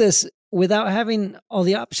people do this without having all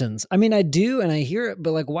the options. I mean, I do, and I hear it,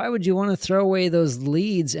 but like, why would you want to throw away those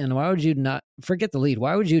leads? And why would you not forget the lead?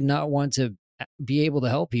 Why would you not want to be able to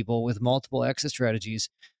help people with multiple exit strategies?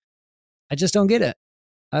 I just don't get it.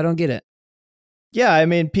 I don't get it. Yeah, I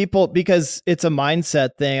mean, people, because it's a mindset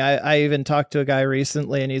thing. I even talked to a guy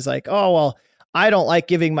recently and he's like, oh, well, I don't like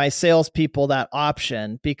giving my salespeople that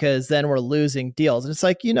option because then we're losing deals. And it's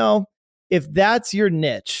like, if that's your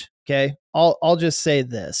niche, okay, I'll just say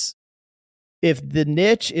this. If the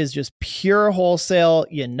niche is just pure wholesale,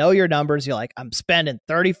 you know your numbers, you're like, I'm spending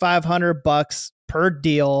 $3,500 per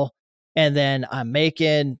deal, and then I'm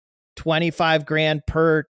making 25 grand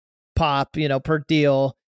per pop, per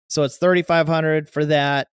deal. So it's 3,500 for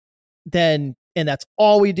that. Then, and that's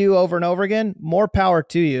all we do over and over again. More power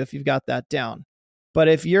to you if you've got that down. But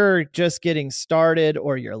if you're just getting started,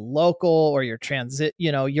 or you're local, or you're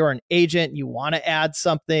you're an agent, you want to add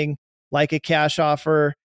something like a cash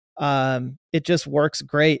offer, it just works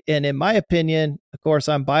great. And in my opinion, of course,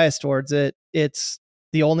 I'm biased towards it. It's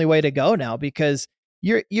the only way to go now, because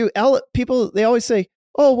people, they always say,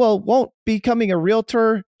 oh, well, won't becoming a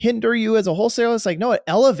realtor hinder you as a wholesaler? It's like, no, it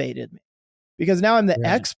elevated me, because now I'm the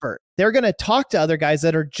expert. They're going to talk to other guys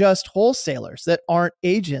that are just wholesalers, that aren't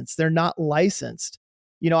agents. They're not licensed.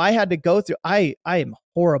 I had to go through, I am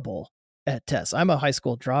horrible at tests. I'm a high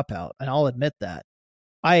school dropout, and I'll admit that.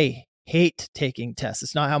 I hate taking tests.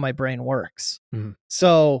 It's not how my brain works. Mm-hmm.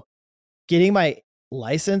 So getting my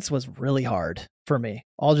license was really hard for me.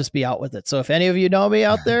 I'll just be out with it. So if any of you know me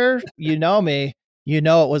out there, you know me, it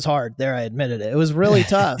was hard. There, I admitted it. It was really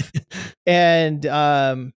tough. And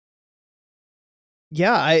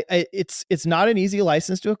it's not an easy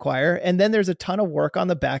license to acquire. And then there's a ton of work on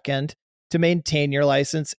the back end to maintain your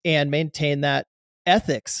license and maintain that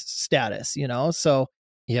ethics status, So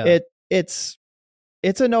yeah, it's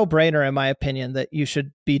a no-brainer, in my opinion, that you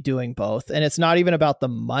should be doing both. And it's not even about the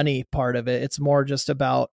money part of it. It's more just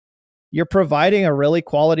about you're providing a really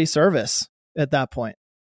quality service at that point.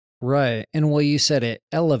 Right. And well, you said it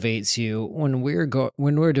elevates you when we were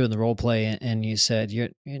doing the role play, and you said,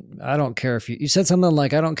 I don't care if you said something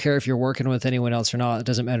like, I don't care if you're working with anyone else or not. It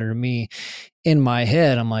doesn't matter to me. In my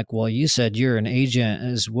head, I'm like, well, you said you're an agent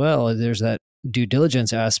as well. There's that due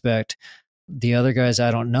diligence aspect. The other guys,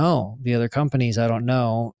 I don't know. The other companies, I don't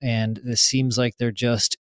know. And this seems like they're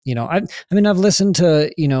just, I mean, I've listened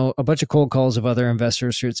to, a bunch of cold calls of other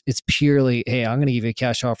investors who it's purely, hey, I'm going to give you a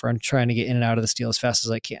cash offer. I'm trying to get in and out of this deal as fast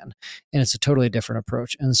as I can. And it's a totally different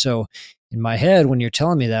approach. And so in my head, when you're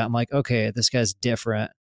telling me that, I'm like, okay, this guy's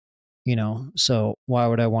different, so why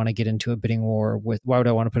would I want to get into a bidding war why would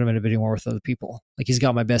I want to put him in a bidding war with other people? Like, he's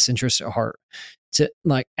got my best interest at heart. To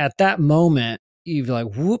like, at that moment, you're like,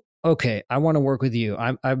 whoop, okay, I want to work with you.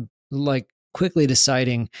 I'm like quickly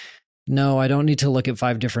deciding, no, I don't need to look at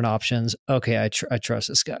 5 different options. Okay, I trust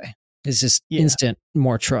this guy. It's just instant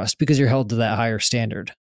more trust because you're held to that higher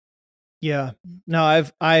standard. Yeah. No,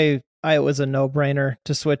 it was a no-brainer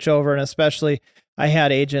to switch over. And especially I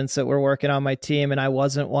had agents that were working on my team and I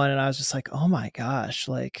wasn't one. And I was just like, oh my gosh,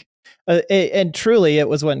 like, and truly it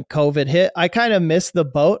was when COVID hit. I kind of missed the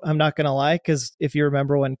boat. I'm not going to lie. Cause if you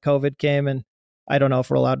remember when COVID came, and I don't know if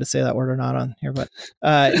we're allowed to say that word or not on here, but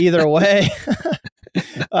either way,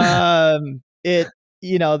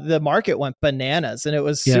 the market went bananas, and it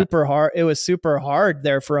was super hard. It was super hard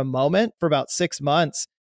there for a moment, for about 6 months,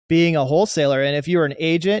 being a wholesaler. And if you were an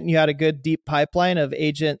agent and you had a good deep pipeline of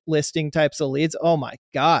agent listing types of leads, oh my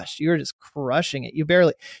gosh, you were just crushing it.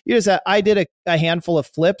 I did a handful of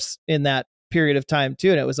flips in that period of time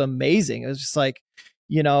too. And it was amazing. It was just like,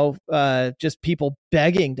 just people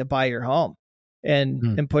begging to buy your home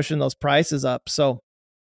and pushing those prices up. So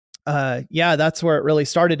that's where it really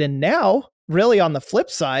started. And now, really on the flip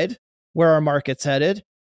side, where our market's headed,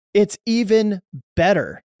 it's even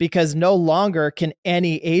better, because no longer can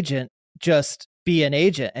any agent just be an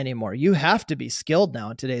agent anymore. You have to be skilled now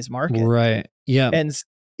in today's market. Right. Yeah. And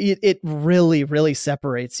it really, really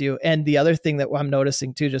separates you. And the other thing that I'm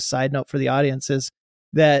noticing too, just side note for the audience, is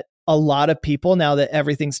that a lot of people, now that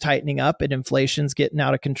everything's tightening up and inflation's getting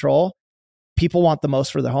out of control, people want the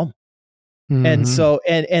most for their home. Mm-hmm. And so,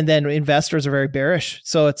 and then investors are very bearish.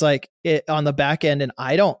 So it's like on the back end, and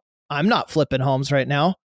I'm not flipping homes right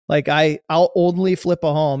now. Like I'll only flip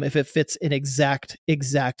a home if it fits an exact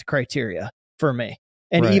criteria for me.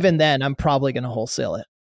 And even then I'm probably going to wholesale it.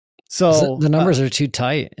 So the numbers are too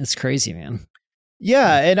tight. It's crazy, man.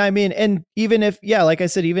 Yeah. And I mean, and even if, like I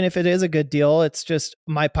said, even if it is a good deal, it's just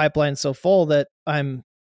my pipeline's so full that I'm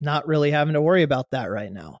not really having to worry about that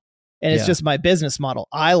right now. And it's Yeah. just my business model.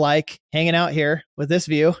 I like hanging out here with this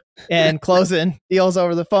view and closing deals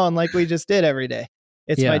over the phone like we just did every day.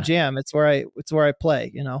 It's my Yeah. jam. It's where I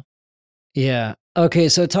play, Yeah. Okay.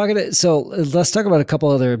 So let's talk about a couple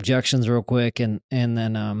other objections real quick, and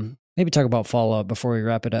then maybe talk about follow up before we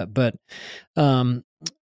wrap it up. But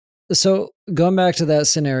so going back to that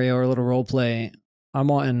scenario or a little role play,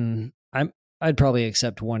 I'd probably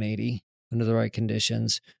accept 180 under the right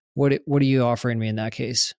conditions. What are you offering me in that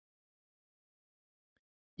case?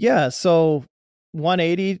 Yeah. So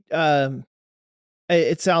 180,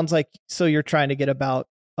 it sounds like, so you're trying to get about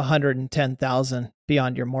 110,000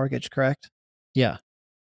 beyond your mortgage, correct? Yeah.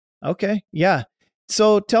 Okay. Yeah.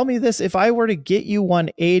 So tell me this, if I were to get you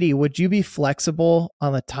 180, would you be flexible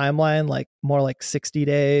on the timeline, like more like 60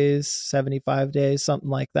 days, 75 days, something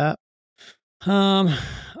like that?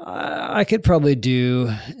 I could probably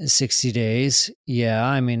do 60 days. Yeah.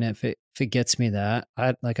 I mean, if it gets me that,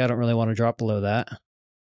 I don't really want to drop below that.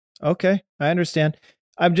 Okay. I understand.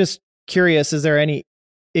 I'm just curious, is there any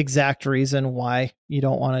exact reason why you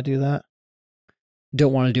don't want to do that?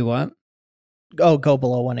 Don't want to do what? Oh, go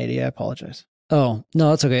below 180. I apologize. Oh,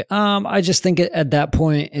 no, that's okay. I just think at that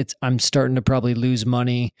point, I'm starting to probably lose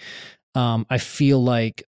money. I feel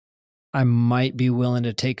like I might be willing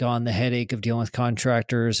to take on the headache of dealing with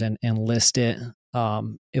contractors and list it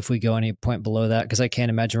if we go any point below that, because I can't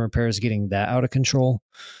imagine repairs getting that out of control.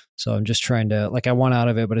 So I'm just trying to, I want out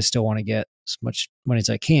of it, but I still want to get as much money as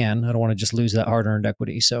I can. I don't want to just lose that hard-earned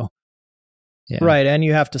equity. So, yeah. Right. And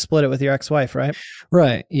you have to split it with your ex-wife, right?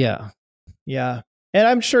 Right. Yeah. Yeah. And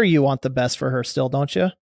I'm sure you want the best for her still, don't you?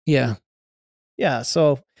 Yeah. Yeah.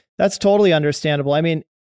 So that's totally understandable. I mean,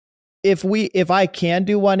 if I can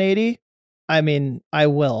do 180, I mean, I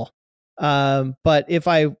will. But if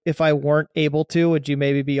I weren't able to, would you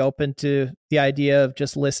maybe be open to the idea of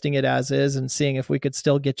just listing it as is and seeing if we could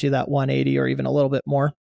still get you that 180 or even a little bit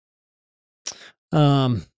more?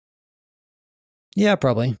 Yeah,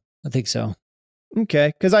 probably. I think so.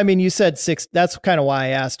 Okay. Cause I mean, you said 6, that's kind of why I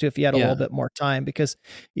asked you if you had a little bit more time, because,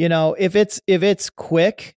 if it's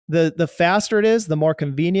quick, the faster it is, the more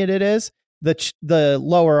convenient it is, the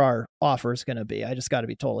lower our offer is going to be. I just got to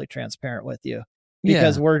be totally transparent with you,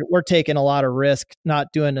 because we're taking a lot of risk,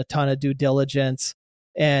 not doing a ton of due diligence.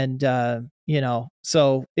 And,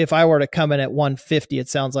 so if I were to come in at 150, it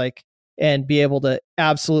sounds like, and be able to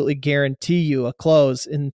absolutely guarantee you a close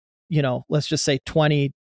in, let's just say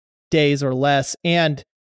 20 days or less, and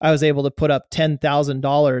I was able to put up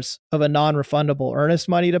 $10,000 of a non-refundable earnest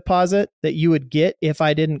money deposit that you would get if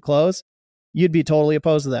I didn't close, you'd be totally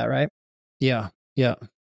opposed to that, right? Yeah. Yeah.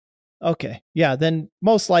 Okay. Yeah. Then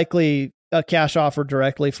most likely a cash offer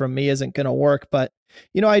directly from me isn't going to work. But,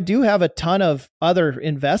 I do have a ton of other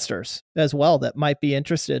investors as well that might be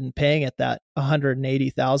interested in paying at that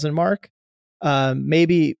 180,000 mark.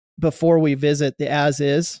 Maybe before we visit the as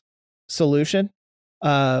is solution,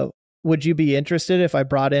 would you be interested if I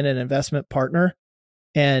brought in an investment partner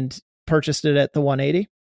and purchased it at the 180?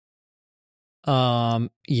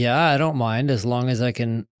 Yeah, I don't mind as long as I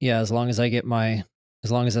can. Yeah, as long as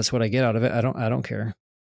that's what I get out of it. I don't care.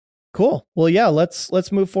 Cool. Well, yeah,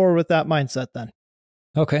 let's move forward with that mindset then.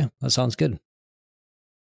 Okay, that sounds good.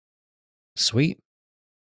 Sweet.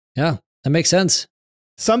 Yeah, that makes sense.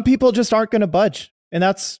 Some people just aren't going to budge, and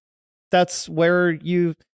that's where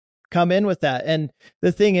you come in with that. And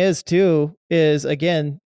the thing is too, is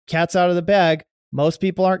again, cat's out of the bag. Most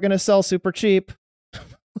people aren't going to sell super cheap.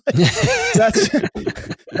 that's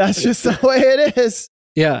just the way it is.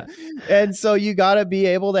 Yeah. And so you got to be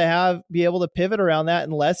able to pivot around that,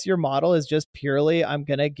 unless your model is just purely, I'm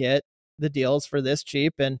going to get the deals for this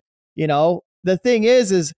cheap. And, the thing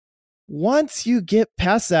is once you get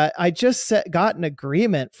past that, I just got an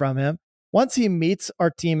agreement from him. Once he meets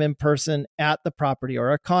our team in person at the property,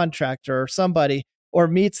 or a contractor or somebody, or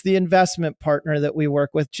meets the investment partner that we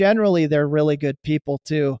work with, generally they're really good people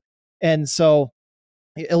too. And so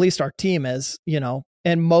at least our team is,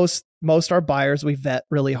 and most our buyers, we vet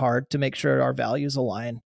really hard to make sure our values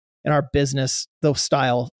align and our business, the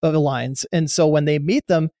style of aligns. And so when they meet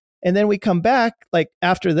them, and then we come back, like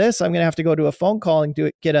after this, I'm going to have to go to a phone call and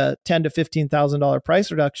get a $10,000 to $15,000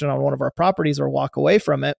 price reduction on one of our properties, or walk away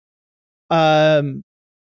from it. And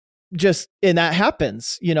that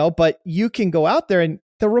happens, but you can go out there and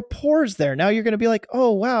the rapport's there. Now you're going to be like,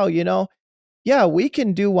 oh, wow, yeah, we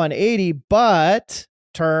can do 180, but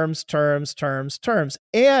terms.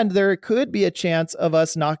 And there could be a chance of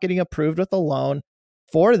us not getting approved with a loan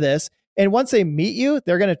for this. And once they meet you,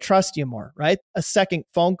 they're going to trust you more, right? A second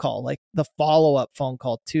phone call, like the follow-up phone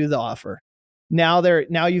call to the offer. Now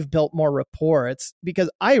you've built more rapport. It's because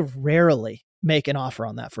I rarely make an offer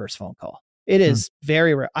on that first phone call. It is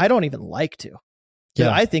very rare. I don't even like to.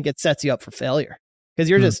 Yeah. I think it sets you up for failure because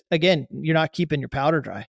you're just, again, you're not keeping your powder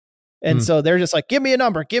dry. And so they're just like, give me a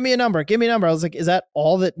number, give me a number, give me a number. I was like, is that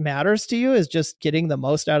all that matters to you, is just getting the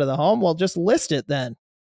most out of the home? Well, just list it then,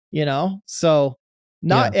 So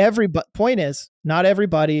not point is, not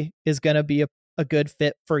everybody is going to be a good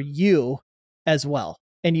fit for you as well.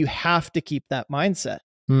 And you have to keep that mindset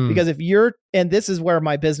because if and this is where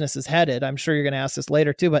my business is headed. I'm sure you're going to ask this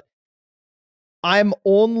later too, but I'm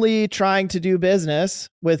only trying to do business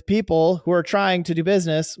with people who are trying to do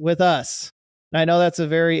business with us. And I know that's a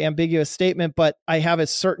very ambiguous statement, but I have a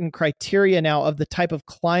certain criteria now of the type of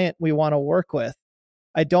client we want to work with.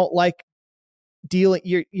 I don't like dealing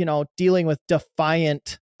with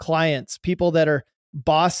defiant clients, people that are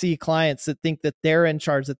bossy clients that think that they're in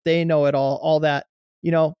charge, that they know it all that,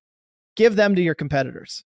 give them to your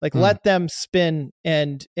competitors. Like let them spin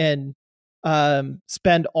and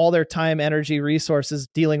spend all their time, energy, resources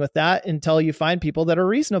dealing with that until you find people that are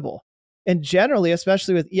reasonable. And generally,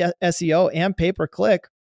 especially with SEO and pay-per-click,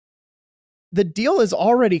 the deal is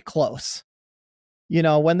already close.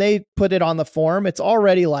 When they put it on the form, it's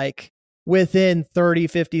already like within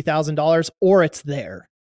 $30,000, $50,000, or it's there.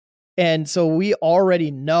 And so we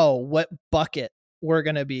already know what bucket we're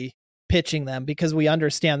going to be pitching them because we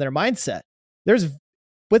understand their mindset.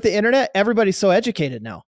 With the internet, everybody's so educated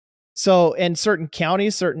now. So in certain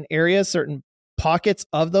counties, certain areas, certain pockets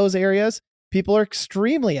of those areas, people are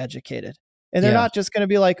extremely educated, and they're not just going to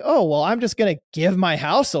be like, oh, well, I'm just going to give my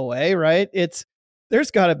house away. Right.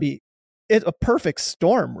 There's gotta be a perfect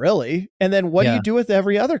storm really. And then what do you do with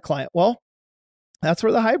every other client? Well, that's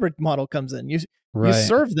where the hybrid model comes in. You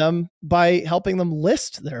serve them by helping them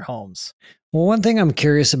list their homes. Well, one thing I'm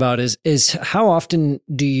curious about is how often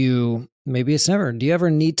do you ever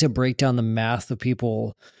need to break down the math for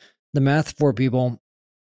people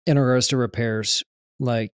in regards to repairs?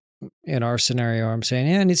 Like in our scenario, I'm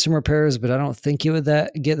saying, I need some repairs, but I don't think you would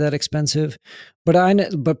get that expensive.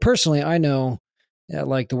 But personally, I know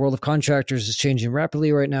like the world of contractors is changing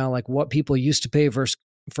rapidly right now. Like what people used to pay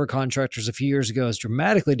for contractors a few years ago is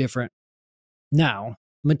dramatically different now.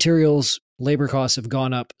 Materials, labor costs have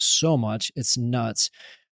gone up so much. It's nuts.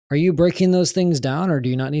 Are you breaking those things down, or do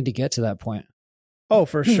you not need to get to that point? Oh,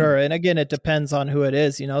 for sure. And again, it depends on who it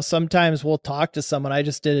is. Sometimes we'll talk to someone I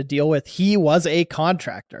just did a deal with. He was a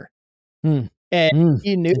contractor and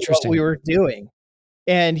he knew what we were doing.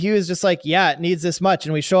 And he was just like, yeah, it needs this much.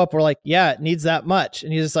 And we show up, we're like, yeah, it needs that much.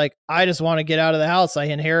 And he's just like, I just want to get out of the house. I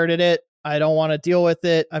inherited it. I don't want to deal with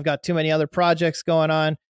it. I've got too many other projects going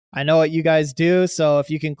on. I know what you guys do. So if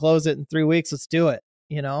you can close it in 3 weeks, let's do it.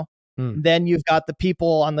 Then you've got the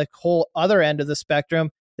people on the whole other end of the spectrum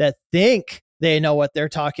that think they know what they're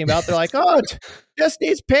talking about. They're like, oh, it just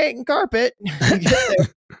needs paint and carpet.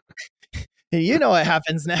 You know what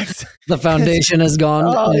happens next. The foundation is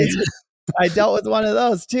gone. I dealt with one of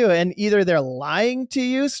those too. And either they're lying to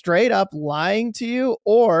you, straight up lying to you,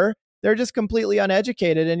 or they're just completely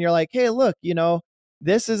uneducated. And you're like, hey, look,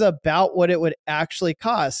 this is about what it would actually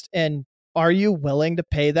cost. And are you willing to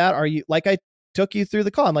pay that? Are you, like I took you through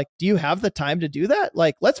the call, I'm like, do you have the time to do that?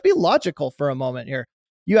 Like, let's be logical for a moment here.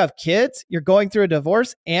 You have kids, you're going through a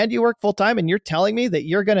divorce, and you work full time, and you're telling me that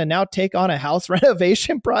you're going to now take on a house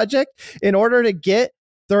renovation project in order to get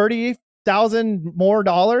 $30,000 more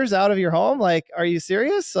out of your home? Like, are you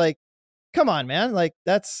serious? Like, come on, man. Like,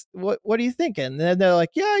 that's what are you thinking? And then they're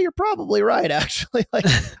like, yeah, you're probably right. Actually, like,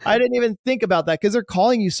 I didn't even think about that because they're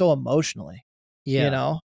calling you so emotionally,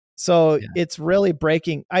 So it's really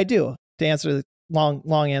breaking. I do, to answer the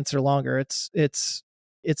long answer longer. It's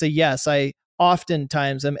a yes. I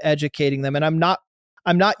oftentimes am educating them, and I'm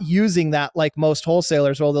not using that like most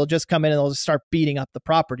wholesalers. Well, they'll just come in and they'll just start beating up the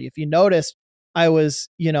property. If you notice, I was,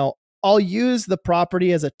 I'll use the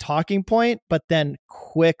property as a talking point, but then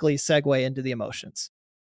quickly segue into the emotions.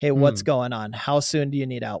 Hey, what's going on? How soon do you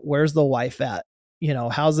need out? Where's the wife at?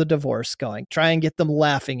 How's the divorce going? Try and get them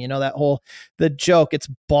laughing. The joke, it's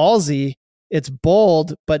ballsy, it's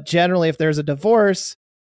bold, but generally if there's a divorce,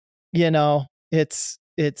 it's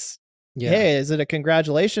hey, is it a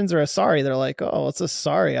congratulations or a sorry? They're like, oh, it's a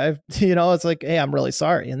sorry. It's like, hey, I'm really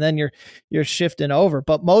sorry. And then you're shifting over.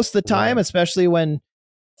 But most of the time, especially when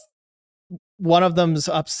one of them's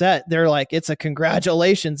upset, they're like, it's a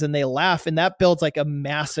congratulations, and they laugh, and that builds like a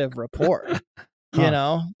massive rapport,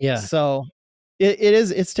 Yeah. So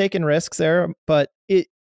it's taking risks there, but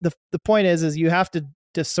the point is you have to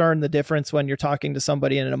discern the difference when you're talking to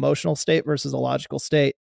somebody in an emotional state versus a logical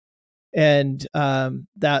state. And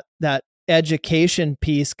that education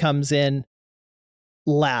piece comes in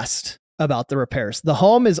last. about the repairs. The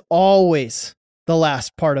home is always the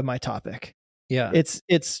last part of my topic. Yeah.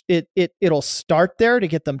 It'll start there to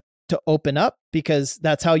get them to open up, because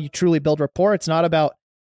that's how you truly build rapport. It's not about,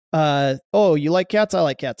 oh, you like cats? I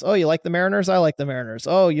like cats. Oh, you like the Mariners? I like the Mariners.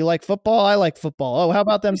 Oh, you like football? I like football. Oh, how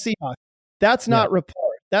about them Seahawks? That's not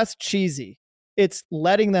rapport. That's cheesy. It's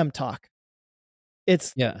letting them talk.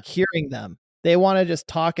 It's hearing them. They want to just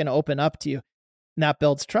talk and open up to you. And that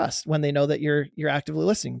builds trust when they know that you're actively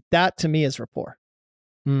listening. That to me is rapport.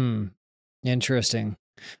 Interesting.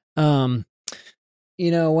 One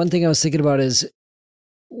thing I was thinking about is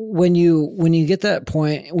when you get that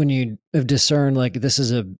point, when you have discerned like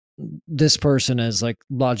this person is like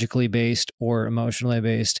logically based or emotionally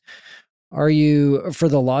based, are you, for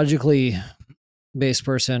the logically based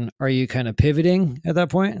person, are you kind of pivoting at that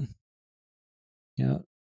point? Yeah.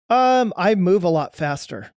 I move a lot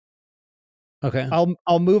faster. Okay.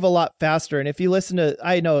 I'll move a lot faster. And if you listen to,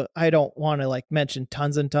 I know I don't want to like mention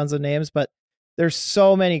tons and tons of names, but there's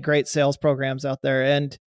so many great sales programs out there.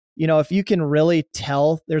 And, if you can really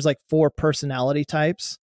tell, there's like 4 personality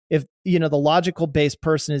types. If, the logical based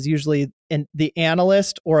person is usually the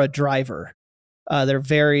analyst or a driver. They're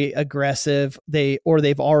very aggressive. They've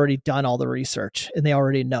already done all the research and they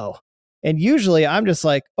already know. And usually I'm just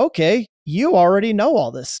like, okay, you already know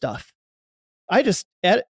all this stuff. I just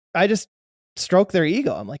stroke their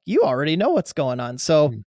ego. I'm like, you already know what's going on.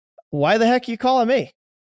 So why the heck are you calling me?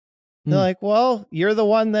 They're like, well, you're the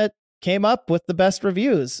one that came up with the best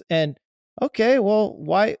reviews. And okay, well,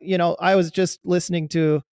 why, I was just listening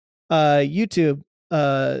to YouTube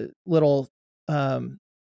little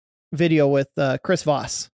video with Chris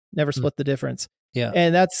Voss, Never Split the Difference. Yeah.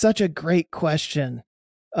 And that's such a great question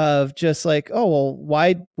of just like, oh,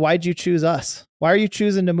 well, why'd you choose us? Why are you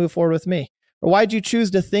choosing to move forward with me? Or why'd you choose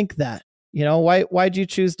to think that? Why'd you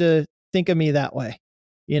choose to think of me that way?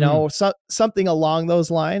 Something along those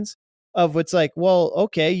lines of what's like, well,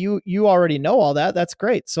 okay, you already know all that. That's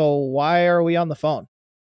great. So why are we on the phone?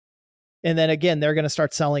 And then again, they're going to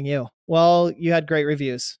start selling you. Well, you had great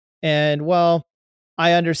reviews. And well,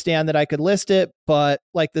 I understand that I could list it, but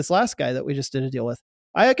like this last guy that we just did a deal with,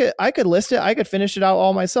 I could list it. I could finish it out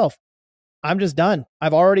all myself. I'm just done.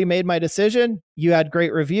 I've already made my decision. You had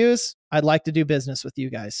great reviews. I'd like to do business with you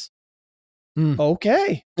guys.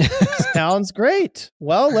 Okay. Sounds great.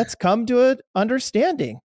 Well, let's come to an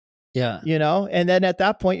understanding. Yeah. And then at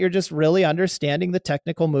that point, you're just really understanding the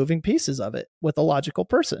technical moving pieces of it with a logical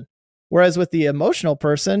person. Whereas with the emotional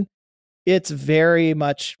person, it's very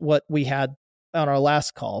much what we had on our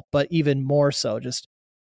last call, but even more so, just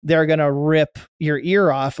they're going to rip your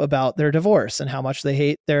ear off about their divorce and how much they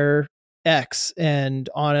hate their ex and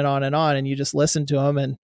on and on and on. And you just listen to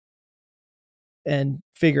them and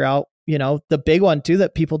figure out, the big one too,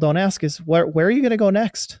 that people don't ask is where are you going to go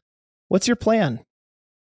next? What's your plan?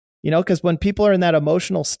 Because when people are in that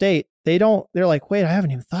emotional state, they're like, wait, I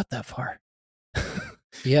haven't even thought that far.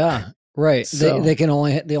 Yeah. Right. So, they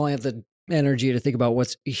only have the energy to think about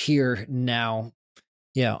what's here now.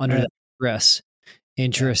 Yeah. Under that stress.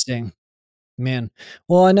 Interesting. Yeah. Man.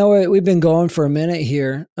 Well, I know we've been going for a minute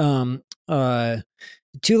here.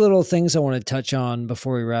 2 little things I want to touch on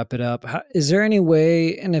before we wrap it up. Is there any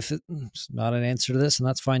way, and if it's not an answer to this, and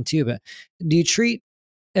that's fine too, but do you treat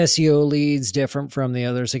SEO leads different from the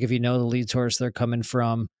others? Like if you know the lead source they're coming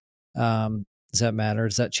from, does that matter?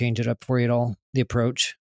 Does that change it up for you at all? The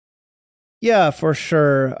approach? Yeah, for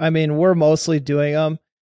sure. I mean, we're mostly doing them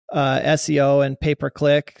SEO and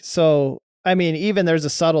pay-per-click. So, I mean, even there's a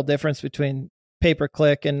subtle difference between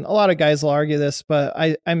pay-per-click, and a lot of guys will argue this, but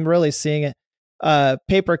I'm really seeing it.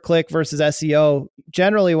 Pay-per-click versus SEO.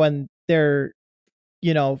 Generally, when they're,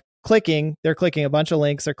 clicking, they're clicking a bunch of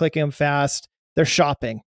links, they're clicking them fast, they're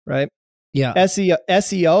shopping, right? Yeah.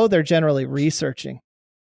 SEO, they're generally researching.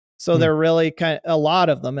 So they're really a lot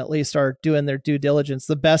of them at least are doing their due diligence.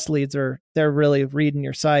 The best leads they're really reading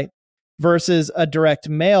your site versus a direct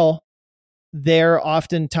mail. They're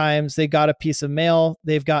oftentimes, they got a piece of mail.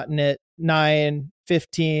 They've gotten it 9,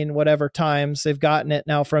 15, whatever times they've gotten it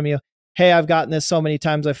now from you. Hey, I've gotten this so many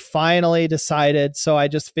times. I finally decided. So I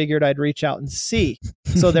just figured I'd reach out and see.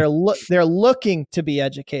 So they're looking to be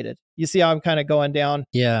educated. You see how I'm kind of going down?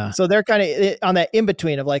 Yeah. So they're kind of on that in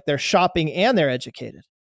between of like they're shopping and they're educated.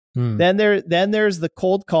 Then there's the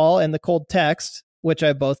cold call and the cold text, which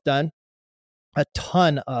I've both done a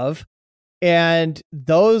ton of. And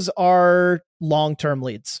those are long-term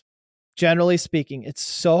leads. Generally speaking, it's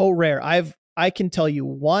so rare. I can tell you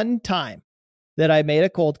one time that I made a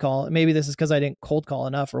cold call. Maybe this is because I didn't cold call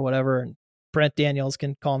enough or whatever. And Brent Daniels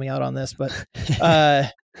can call me out on this, but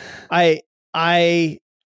I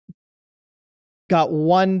got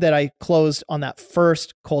one that I closed on that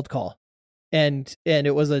first cold call. And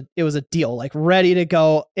it was a deal, like ready to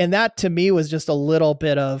go. And that to me was just a little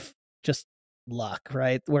bit of just luck,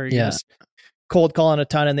 right? Where you just cold calling a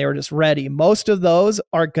ton and they were just ready. Most of those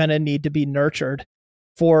are going to need to be nurtured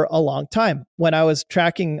for a long time. When I was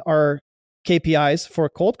tracking our KPIs for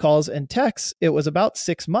cold calls and texts, it was about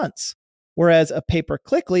 6 months. Whereas a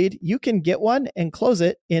pay-per-click lead, you can get one and close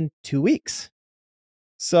it in 2 weeks.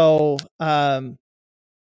 So,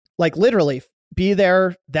 like literally be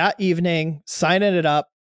there that evening, signing it up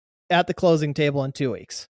at the closing table in 2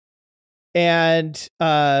 weeks. And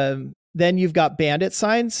then you've got bandit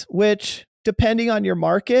signs, which depending on your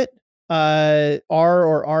market, are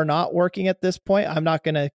or are not working at this point. I'm not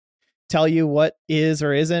going to tell you what is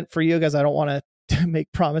or isn't for you because I don't want to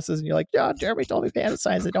make promises and you're like, yeah, Jaromy told me bandit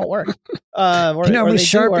signs that don't work. Or, you know how many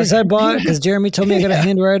Sharpies I bought because Jaromy told me I got to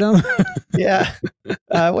handwrite them. Yeah.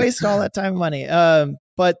 Wasting all that time and money.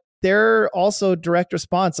 But they're also direct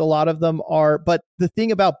response. A lot of them are, but the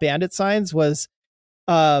thing about bandit signs was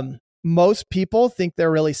most people think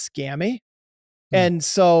they're really scammy. And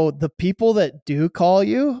so the people that do call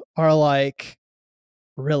you are like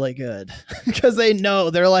really good because they know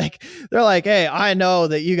they're like, hey, I know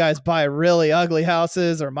that you guys buy really ugly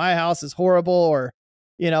houses or my house is horrible or,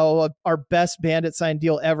 you know, our best bandit sign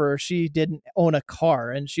deal ever. She didn't own a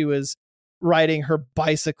car and she was riding her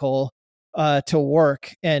bicycle to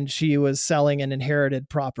work and she was selling an inherited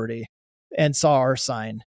property and saw our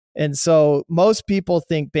sign. And so most people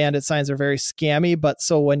think bandit signs are very scammy, but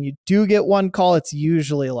so when you do get one call, it's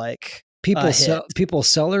usually like people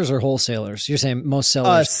sellers or wholesalers. You're saying most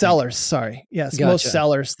sellers. Sellers. Sorry. Yes. Gotcha. Most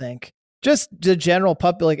sellers think just the general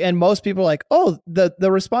public. And most people are like, oh,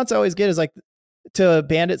 the response I always get is like to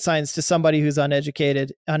bandit signs to somebody who's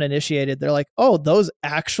uneducated, uninitiated. They're like, oh, those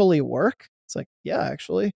actually work. It's like, yeah,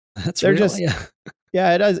 actually they're real. Just,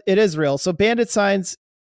 yeah, it is real. So bandit signs,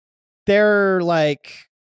 they're like,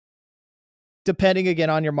 depending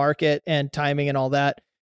again on your market and timing and all that,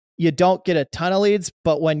 you don't get a ton of leads,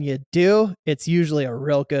 but when you do, it's usually a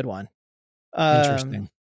real good one. Interesting.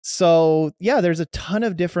 So yeah, there's a ton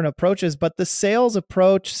of different approaches, but the sales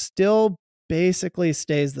approach still basically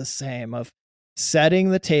stays the same of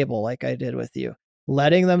setting the table like I did with you,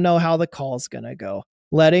 letting them know how the call's going to go,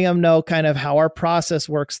 letting them know kind of how our process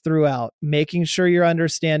works throughout, making sure you're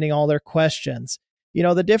understanding all their questions. You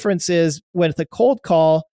know, the difference is with a cold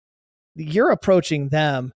call, you're approaching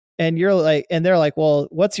them and you're like, and they're like, well,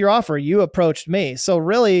 what's your offer? You approached me. So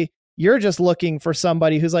really you're just looking for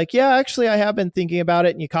somebody who's like, yeah, actually I have been thinking about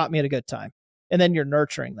it and you caught me at a good time. And then you're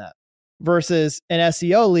nurturing that versus an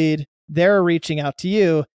SEO lead. They're reaching out to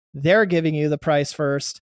you. They're giving you the price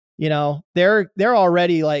first. You know, they're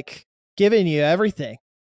already like giving you everything.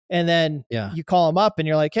 And then you call them up and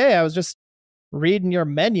you're like, hey, I was just reading your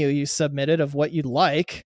menu you submitted of what you'd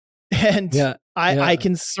like. And I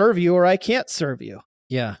can serve you or I can't serve you.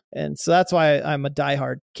 Yeah. And so that's why I'm a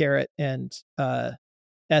diehard carrot and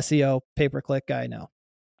SEO pay-per-click guy now.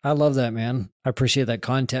 I love that, man. I appreciate that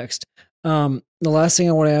context. The last thing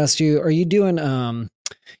I want to ask you, are you doing,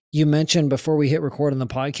 you mentioned before we hit record on the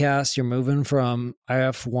podcast, you're moving from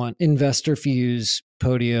IF1 Investor Fuse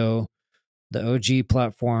Podio, the OG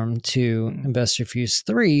platform, to Investor Fuse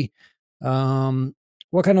 3.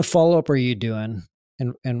 What kind of follow-up are you doing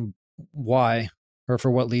and why, or for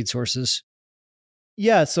what lead sources?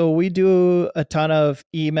 Yeah. So we do a ton of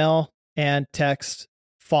email and text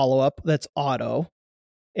follow-up that's auto.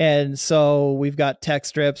 And so we've got text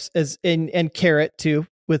strips and Carrot too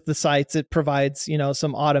with the sites. It provides, you know,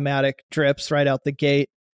 some automatic drips right out the gate.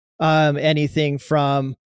 Anything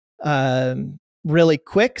from really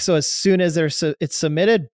quick. So as soon as it's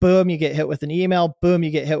submitted, boom, you get hit with an email, boom, you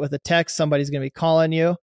get hit with a text. Somebody's going to be calling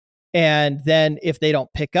you. And then if they don't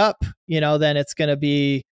pick up, you know, then it's going to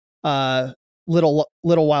be little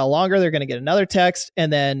while longer. They're going to get another text.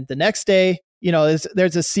 And then the next day, you know,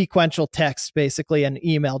 there's a sequential text, basically an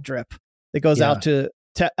email drip that goes out to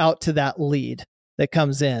that lead that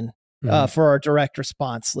comes in for our direct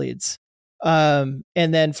response leads. And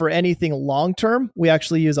then for anything long-term, we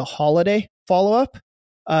actually use a holiday follow-up.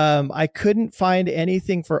 I couldn't find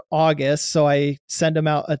anything for August, so I send them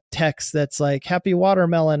out a text that's like Happy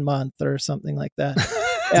Watermelon Month or something like that.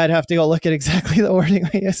 I'd have to go look at exactly the wording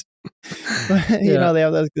we use. But, you know, they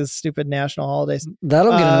have those stupid national holidays.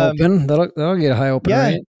 That'll get an open. That'll get a high open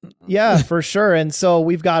rate. Yeah, for sure. And so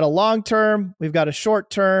we've got a long term, we've got a short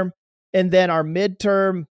term, and then our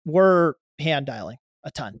midterm, we're hand dialing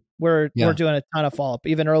a ton. We're doing a ton of follow up.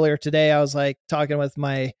 Even earlier today, I was like talking with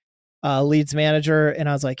my leads manager, and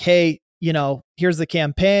I was like, hey, you know, here's the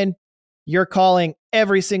campaign. you're calling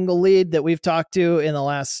every single lead that we've talked to in the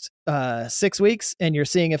last 6 weeks, and you're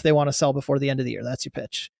seeing if they want to sell before the end of the year. That's your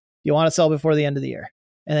pitch. You want to sell before the end of the year,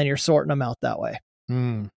 and then you're sorting them out that way.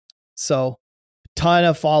 So ton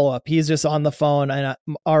of follow-up. He's just on the phone. And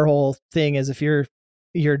our whole thing is, if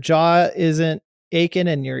your jaw isn't aching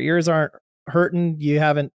and your ears aren't hurting, you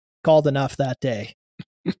haven't called enough that day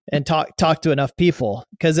and talk to enough people,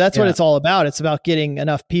 because that's what it's all about. It's about getting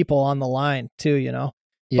enough people on the line too,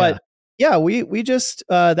 But yeah, we just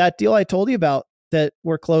that deal I told you about that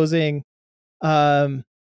we're closing, well,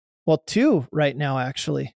 2 right now,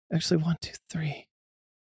 actually 1, 2, 3.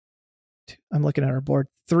 I'm looking at our board.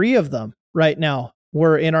 3 of them right now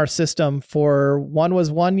were in our system for, one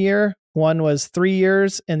was 1 year, one was 3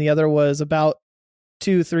 years, and the other was about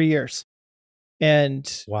 2-3 years.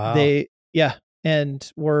 And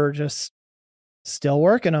and we're just still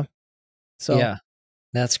working them. So yeah,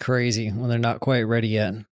 that's crazy when they're not quite ready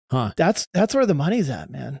yet. Huh. That's where the money's at,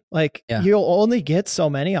 man. Like you'll only get so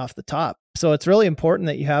many off the top. So it's really important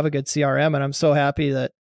that you have a good CRM. And I'm so happy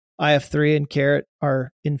that IF3 and Carrot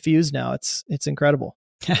are infused now. It's incredible.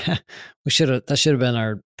 That should have been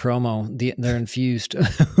our promo. They're infused. Didn't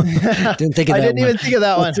think of that. I didn't even think of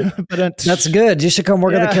that one. But that's good. You should come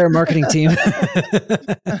work on the Carrot marketing team.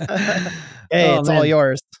 Hey, it's all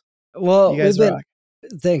yours. Well,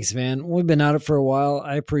 thanks, man. We've been at it for a while.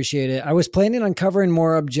 I appreciate it. I was planning on covering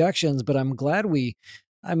more objections, but I'm glad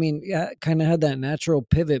kind of had that natural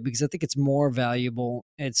pivot, because I think it's more valuable.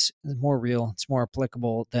 It's more real. It's more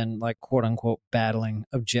applicable than like quote unquote battling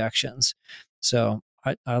objections. So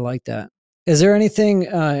I like that. Is there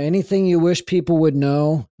anything you wish people would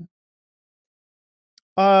know?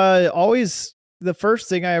 Always the first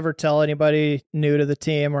thing I ever tell anybody new to the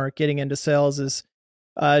team or getting into sales is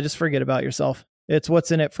just forget about yourself. It's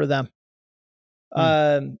what's in it for them.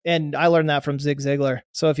 And I learned that from Zig Ziglar.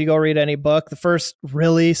 So if you go read any book, the first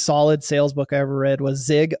really solid sales book I ever read was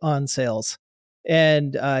Zig on Sales.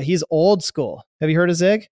 And he's old school. Have you heard of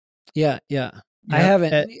Zig? Yeah. I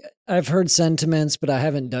haven't. I've heard sentiments, but I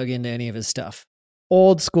haven't dug into any of his stuff.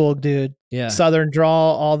 Old school dude. Yeah. Southern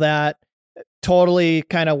drawl, all that. Totally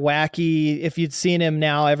kind of wacky. If you'd seen him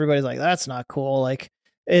now, everybody's like, that's not cool. Like,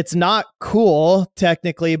 it's not cool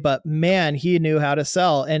technically, but man, he knew how to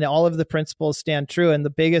sell, and all of the principles stand true. And the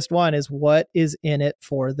biggest one is what is in it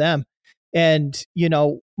for them. And,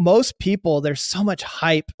 most people, there's so much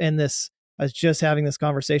hype in this. I was just having this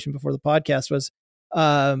conversation before the podcast was,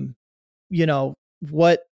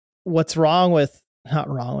 what's wrong with, not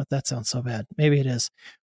wrong with, that sounds so bad. Maybe it is.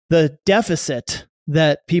 The deficit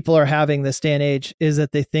that people are having this day and age is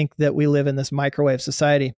that they think that we live in this microwave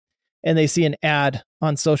society, and they see an ad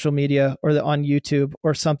on social media or on YouTube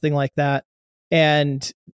or something like that.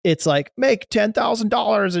 And it's like, make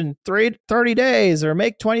 $10,000 in 30 days or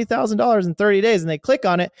make $20,000 in 30 days. And they click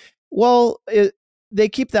on it. Well, they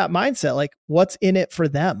keep that mindset. Like, what's in it for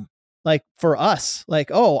them? Like for us, like,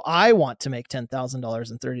 oh, I want to make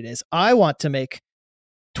 $10,000 in 30 days. I want to make,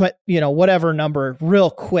 whatever number real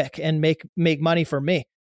quick and make money for me.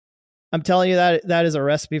 I'm telling you that is a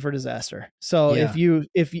recipe for disaster. So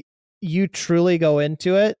if you truly go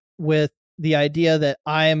into it with the idea that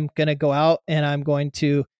I'm going to go out and I'm going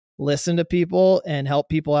to listen to people and help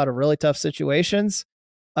people out of really tough situations,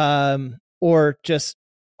 or just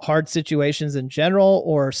hard situations in general,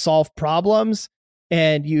 or solve problems,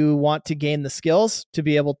 and you want to gain the skills to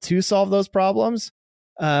be able to solve those problems,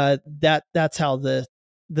 that's how the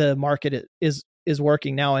market is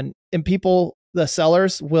working now. And people, the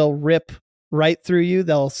sellers, will rip right through you.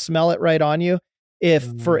 They'll smell it right on you.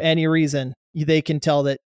 If for any reason they can tell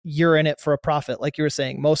that you're in it for a profit. Like you were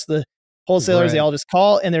saying, most of the wholesalers, they all just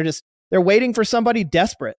call and they're waiting for somebody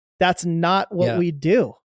desperate. That's not what we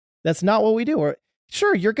do. That's not what we do.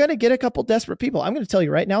 Sure, you're going to get a couple desperate people. I'm going to tell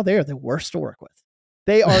you right now, they are the worst to work with.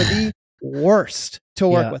 They are the worst to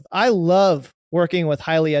work with. I love working with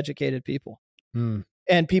highly educated people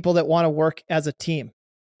and people that want to work as a team.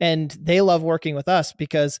 And they love working with us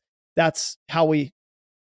because that's how we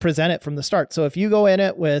present it from the start. So if you go in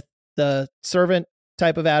it with the servant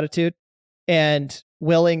type of attitude and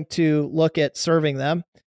willing to look at serving them,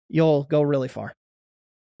 you'll go really far.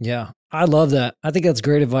 Yeah, I love that. I think that's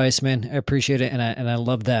great advice, man. I appreciate it. And I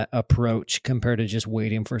love that approach compared to just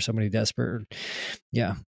waiting for somebody desperate.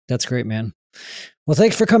 Yeah, that's great, man. Well,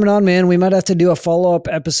 thanks for coming on, man. We might have to do a follow-up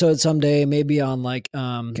episode someday, maybe on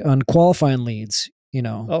on qualifying leads,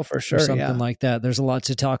 Oh, for sure. Or something like that. There's a lot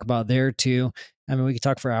to talk about there too. I mean, we could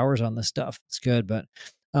talk for hours on this stuff. It's good, but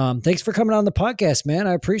thanks for coming on the podcast, man.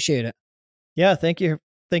 I appreciate it. Yeah, thank you.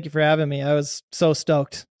 Thank you for having me. I was so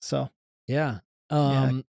stoked. So yeah.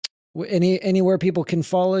 Anywhere people can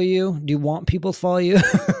follow you? Do you want people to follow you?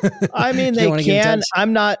 I mean, they can.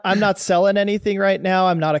 I'm not selling anything right now.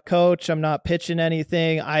 I'm not a coach. I'm not pitching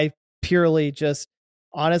anything. I purely just,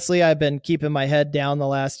 honestly, I've been keeping my head down the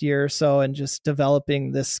last year or so and just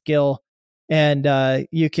developing this skill. And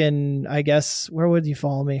you can, I guess, where would you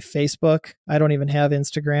follow me? Facebook. I don't even have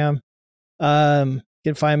Instagram. You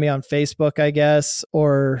can find me on Facebook, I guess,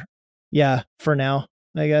 or yeah, for now,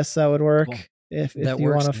 I guess that would work. Cool. If you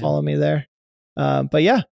want to follow me there. But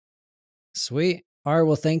yeah. Sweet. All right.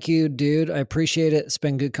 Well, thank you, dude. I appreciate it. It's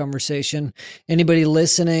been good conversation. Anybody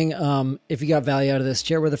listening, if you got value out of this,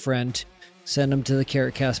 share with a friend, send them to the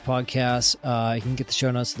CarrotCast podcast. You can get the show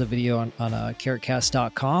notes of the video on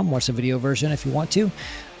carrotcast.com. Watch the video version if you want to.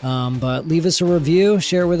 But leave us a review,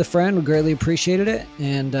 share with a friend. We greatly appreciated it.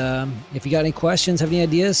 And if you got any questions, have any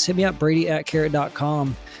ideas, hit me up,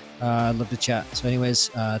 brady@carrot.com. I'd love to chat. So anyways,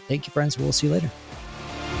 thank you, friends. We'll see you later.